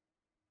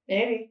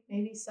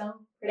 Maybe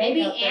some.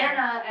 Maybe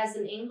Anna, as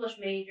an English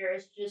major,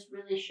 is just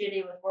really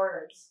shitty with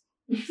words.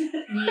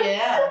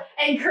 Yeah.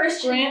 And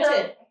Christian.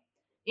 Granted,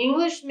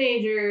 English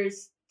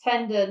majors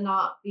tend to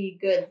not be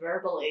good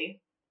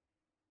verbally.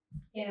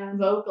 Yeah.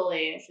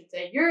 Vocally, I should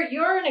say.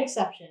 You're an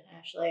exception,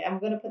 Ashley. I'm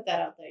gonna put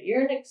that out there.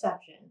 You're an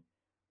exception.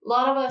 A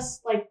lot of us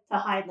like to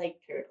hide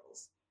like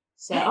turtles.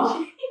 So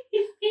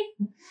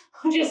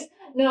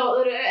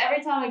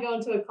every time I go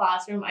into a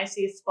classroom, I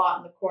see a spot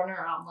in the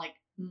corner, I'm like,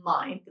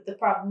 mine. But the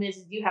problem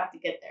is you have to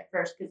get there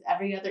first because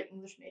every other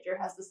English major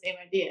has the same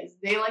ideas.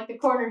 They like the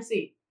corner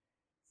seat.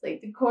 It's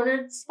like the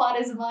corner spot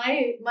is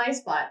my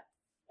spot.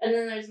 And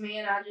then there's me,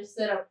 and I just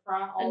sit up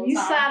front all the time. And you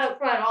sat up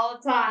front all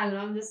the time, and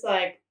I'm just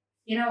like,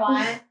 you know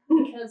why?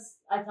 Because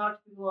I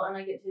talk to people and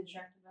I get too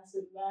distracted and I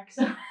sit back,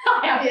 so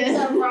I have to sit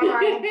up front where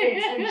I don't pay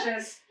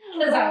attention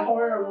because I'm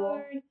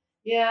horrible.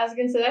 Yeah, I was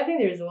gonna say, I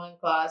think there's one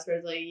class where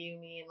it's like you,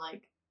 me, and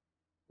like,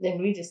 then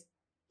we just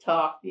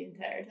talk the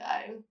entire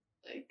time.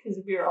 Like, because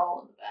we were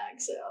all in the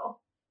back, so.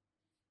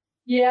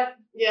 Yep.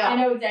 Yeah. I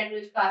know exactly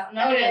which class. I'm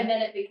not going to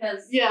admit it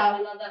because we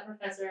love that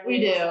professor. And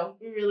we do.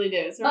 We really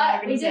do. So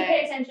but we did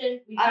pay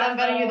attention. I'm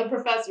betting you the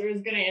professor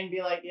is going to and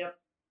be like, yep.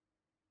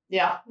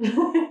 Yeah.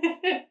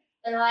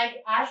 They're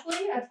like,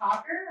 Ashley, a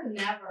talker?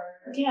 Never.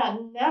 Yeah,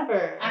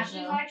 never.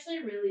 Ashley's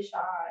actually really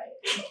shy.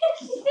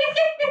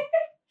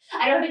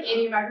 I don't think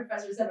any of my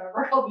professors have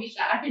ever called me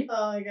shy.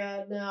 Oh my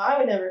god, no. I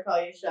would never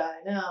call you shy.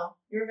 No.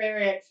 You're a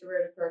very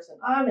extroverted person.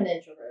 I'm an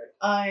introvert.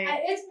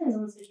 It depends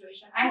on the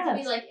situation. I have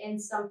to be like in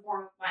some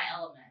form of my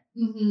element.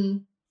 Mm-hmm.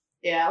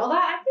 Yeah, well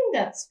I think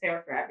that's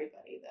fair for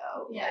everybody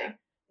though. Yeah. Like,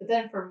 but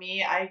then for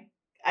me, I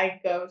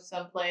go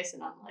someplace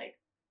and I'm like,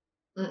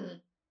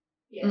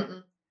 Yeah.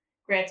 Mm-mm.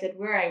 Granted,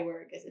 where I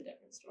work is a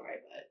different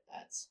story, but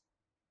that's...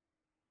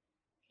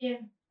 Yeah.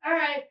 All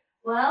right.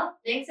 Well,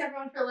 thanks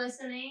everyone for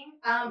listening.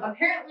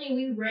 Apparently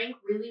we rank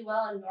really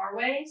well in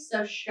Norway,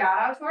 so shout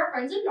out to our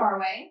friends in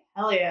Norway.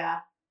 Hell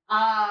yeah.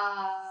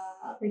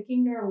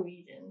 Freaking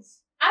Norwegians.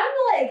 I'm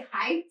like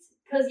hyped,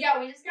 because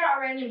we just got a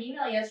random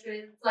email yesterday.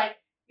 It's like,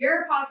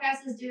 your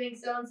podcast is doing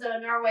so-and-so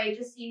in Norway,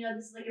 just so you know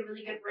this is like a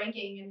really good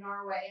ranking in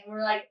Norway. And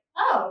we're like,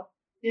 oh.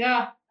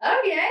 Yeah.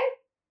 Okay.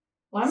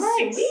 Well, I'm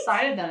really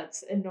excited that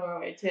it's in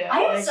Norway too. I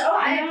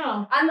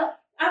am I know.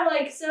 I'm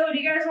like, so do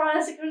you guys want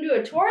us to come do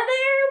a tour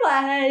there?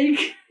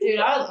 Like, dude,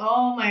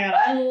 oh my god,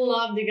 I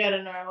love to go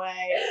to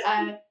Norway.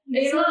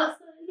 It's not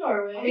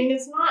Norway. I mean,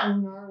 it's not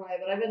in Norway,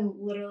 but I've been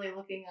literally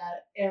looking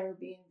at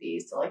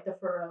Airbnbs to like the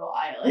Faroe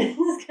Islands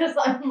because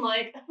I'm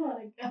like, I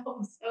want to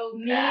go so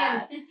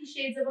bad. Me and 50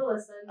 Shades of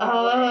Alyssa.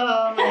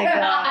 Oh my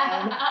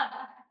god.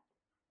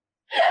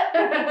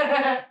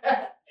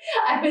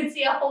 I would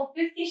see a whole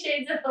 50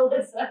 Shades of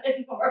Alyssa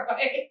in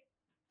Norway.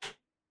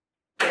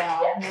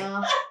 Yeah,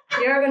 no.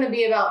 You're going to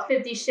be about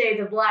 50 Shades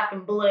of Black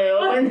and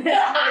Blue when this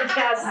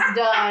podcast is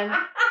done.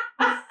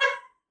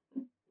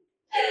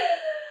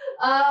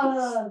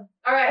 All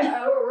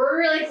right, we're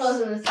really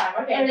closing this time.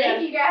 Okay,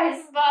 thank you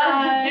guys.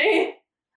 Bye.